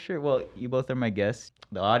 Yeah, for sure. Well, you both are my guests.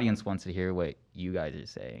 The audience wants to hear what you guys are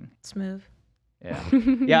saying. Smooth. Yeah.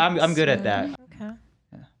 Yeah, I'm good at that. Okay.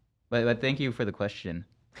 But thank you for the question.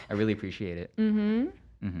 I really appreciate it.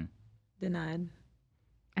 Denied.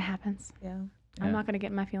 It happens. Yeah. I'm not going to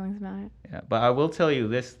get in my feelings about it. Yeah. But I will tell you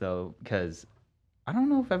this though, because I don't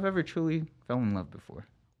know if I've ever truly fell in love before.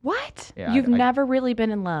 What? Yeah, You've I- never really been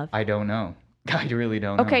in love? I don't know. I really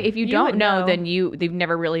don't know. Okay, if you You don't would know, know. then they've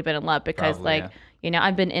never really been in love, because Probably, like yeah. you know,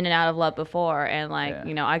 I've been in and out of love before, and like Yeah.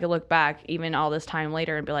 you know, I could look back even all this time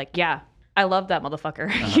later and be like, yeah, I love that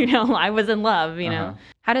motherfucker. You know, I was in love. You know,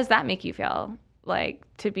 how does that make you feel? Like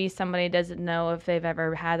to be somebody who doesn't know if they've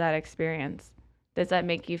ever had that experience. Does that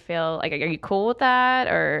make you feel like, are you cool with that,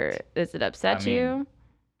 or does it upset I mean, you?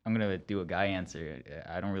 I'm gonna do a guy answer.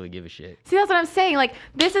 I don't really give a shit. See, that's what I'm saying. Like,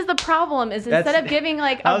 this is the problem. Is instead That's- of giving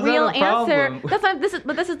like a how's that real a problem? answer, that's not.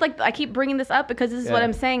 This is like I keep bringing this up because this is what Yeah.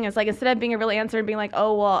 I'm saying. Is like instead of being a real answer and being like,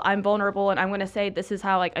 oh well, I'm vulnerable and I'm gonna say this is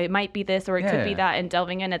how like it might be this or it could be Yeah. that, and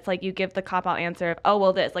delving in, it's like you give the cop out answer of, oh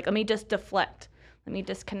well, this. Like, let me just deflect. Let me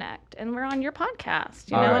disconnect, and we're on your podcast.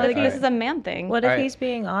 You know, All right, like, all this right. is a man thing. What if Alright. he's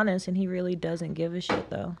being honest and he really doesn't give a shit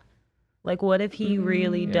though? Like, what if he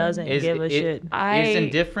really doesn't give a shit? Is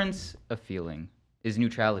indifference a feeling? Is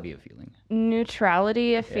neutrality a feeling?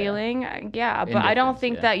 Neutrality of feeling, yeah, but I don't Indifference,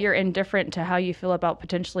 think yeah. that you're indifferent to how you feel about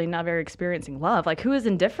potentially never experiencing love. Like, who is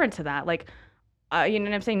indifferent to that? Like, you know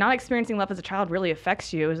what I'm saying? Not experiencing love as a child really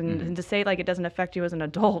affects you, and to say like it doesn't affect you as an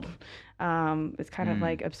adult, is kind of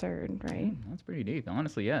like absurd, right? That's pretty deep.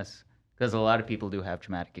 Honestly, yes. Because a lot of people do have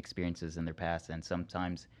traumatic experiences in their past, and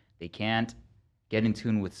sometimes they can't get in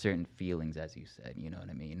tune with certain feelings, as you said. You know what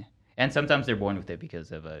I mean? And sometimes they're born with it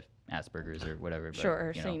because of Asperger's or whatever. But,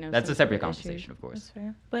 Sure, so, you know, that's some a separate sort of issue. conversation, of course.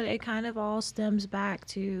 Fair. But it kind of all stems back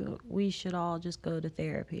to we should all just go to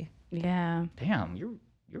therapy. Yeah. Damn, you're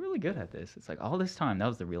really good at this. It's like all this time. That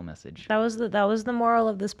was the real message. That was the moral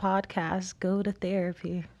of this podcast. Go to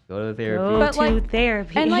therapy. Go to therapy. Go But, to like-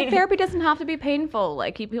 therapy. And like therapy doesn't have to be painful.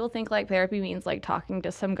 Like people think like therapy means like talking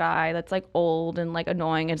to some guy that's like old and like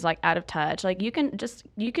annoying and is like out of touch. Like you can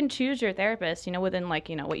choose your therapist, you know, within like,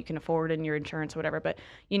 you know, what you can afford and your insurance or whatever. But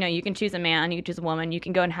you know, you can choose a man, you can choose a woman, you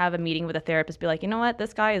can go and have a meeting with a therapist, be like, you know what,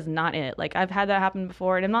 this guy is not it. Like I've had that happen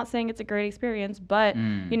before, and I'm not saying it's a great experience, but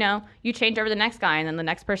you know, you change over the next guy, and then the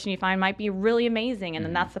next person you find might be really amazing, and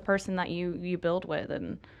then that's the person that you build with.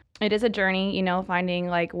 And it is a journey, you know, finding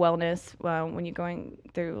like wellness when you're going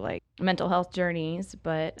through like mental health journeys,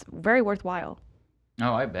 but it's very worthwhile.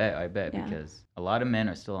 Oh, I bet, Yeah. because a lot of men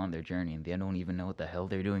are still on their journey and they don't even know what the hell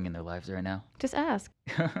they're doing in their lives right now. Just ask.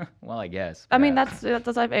 Well, I guess. I mean, perhaps. that's you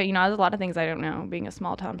know, there's a lot of things I don't know being a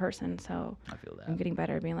small town person, so I feel I'm that. getting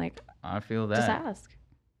better at being like, I feel that. just ask.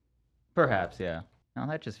 Perhaps, yeah. No,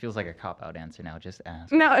 that just feels like a cop out answer now. Just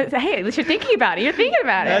ask. No, hey, at least you're thinking about it. You're thinking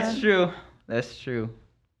about it. That's true. That's true.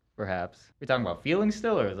 Perhaps. We're talking about feelings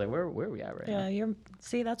still, or is like where are we at right now? yeah,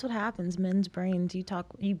 see, that's what happens. Men's brains.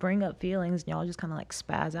 You bring up feelings, and y'all just kind of like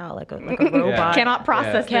spaz out like a robot. Cannot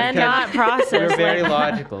process Yeah. this. Cannot process. We're very like,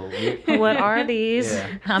 logical. what are these?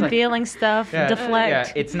 Yeah. I'm feeling stuff. Yeah, Deflect.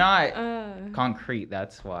 Yeah, it's not concrete.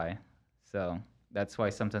 That's why. So that's why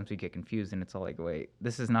sometimes we get confused, and it's all like, wait,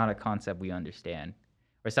 this is not a concept we understand.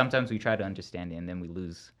 Or sometimes we try to understand it, and then we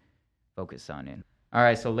lose focus on it. All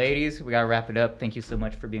right, so ladies, we gotta wrap it up. Thank you so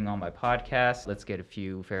much for being on my podcast. Let's get a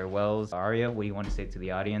few farewells. Aria, what do you want to say to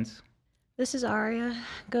the audience? This is Aria.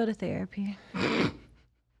 Go to therapy.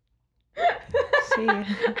 See ya.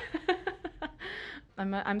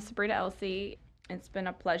 I'm Sabrina Elsie. It's been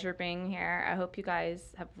a pleasure being here. I hope you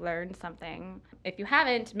guys have learned something. If you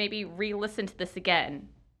haven't, maybe re-listen to this again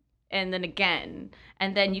and then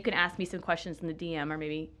you can ask me some questions in the DM, or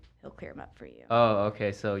maybe he'll clear them up for you. Oh,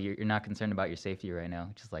 okay. So you're not concerned about your safety right now.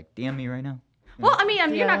 Just like DM me right now. Well, I mean, you're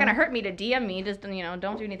not Yeah. gonna hurt me to DM me. Just, you know,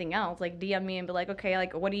 don't do anything else. Like DM me and be like, okay,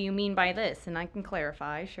 like what do you mean by this? And I can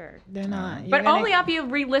clarify. Sure. They're not. But only after you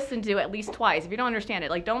re-listen to it at least twice. If you don't understand it,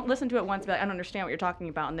 like don't listen to it once. Be like, I don't understand what you're talking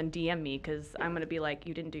about, and then DM me because I'm gonna be like,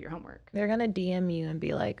 you didn't do your homework. They're gonna DM you and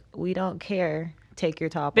be like, "We don't care. Take your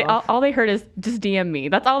top off." All they heard is just DM me.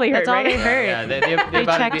 That's all they heard. That's all right? they heard. Yeah, they're They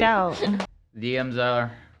about to checked be- out. DMs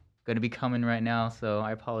are going to be coming right now, so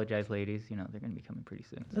I apologize, ladies. You know, they're going to be coming pretty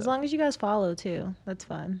soon. As so. long as you guys follow too, that's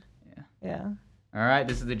fun. Yeah. Yeah. All right,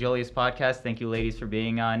 this is the Jolius Podcast. Thank you, ladies, for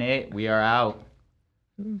being on it. We are out.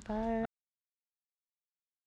 Bye.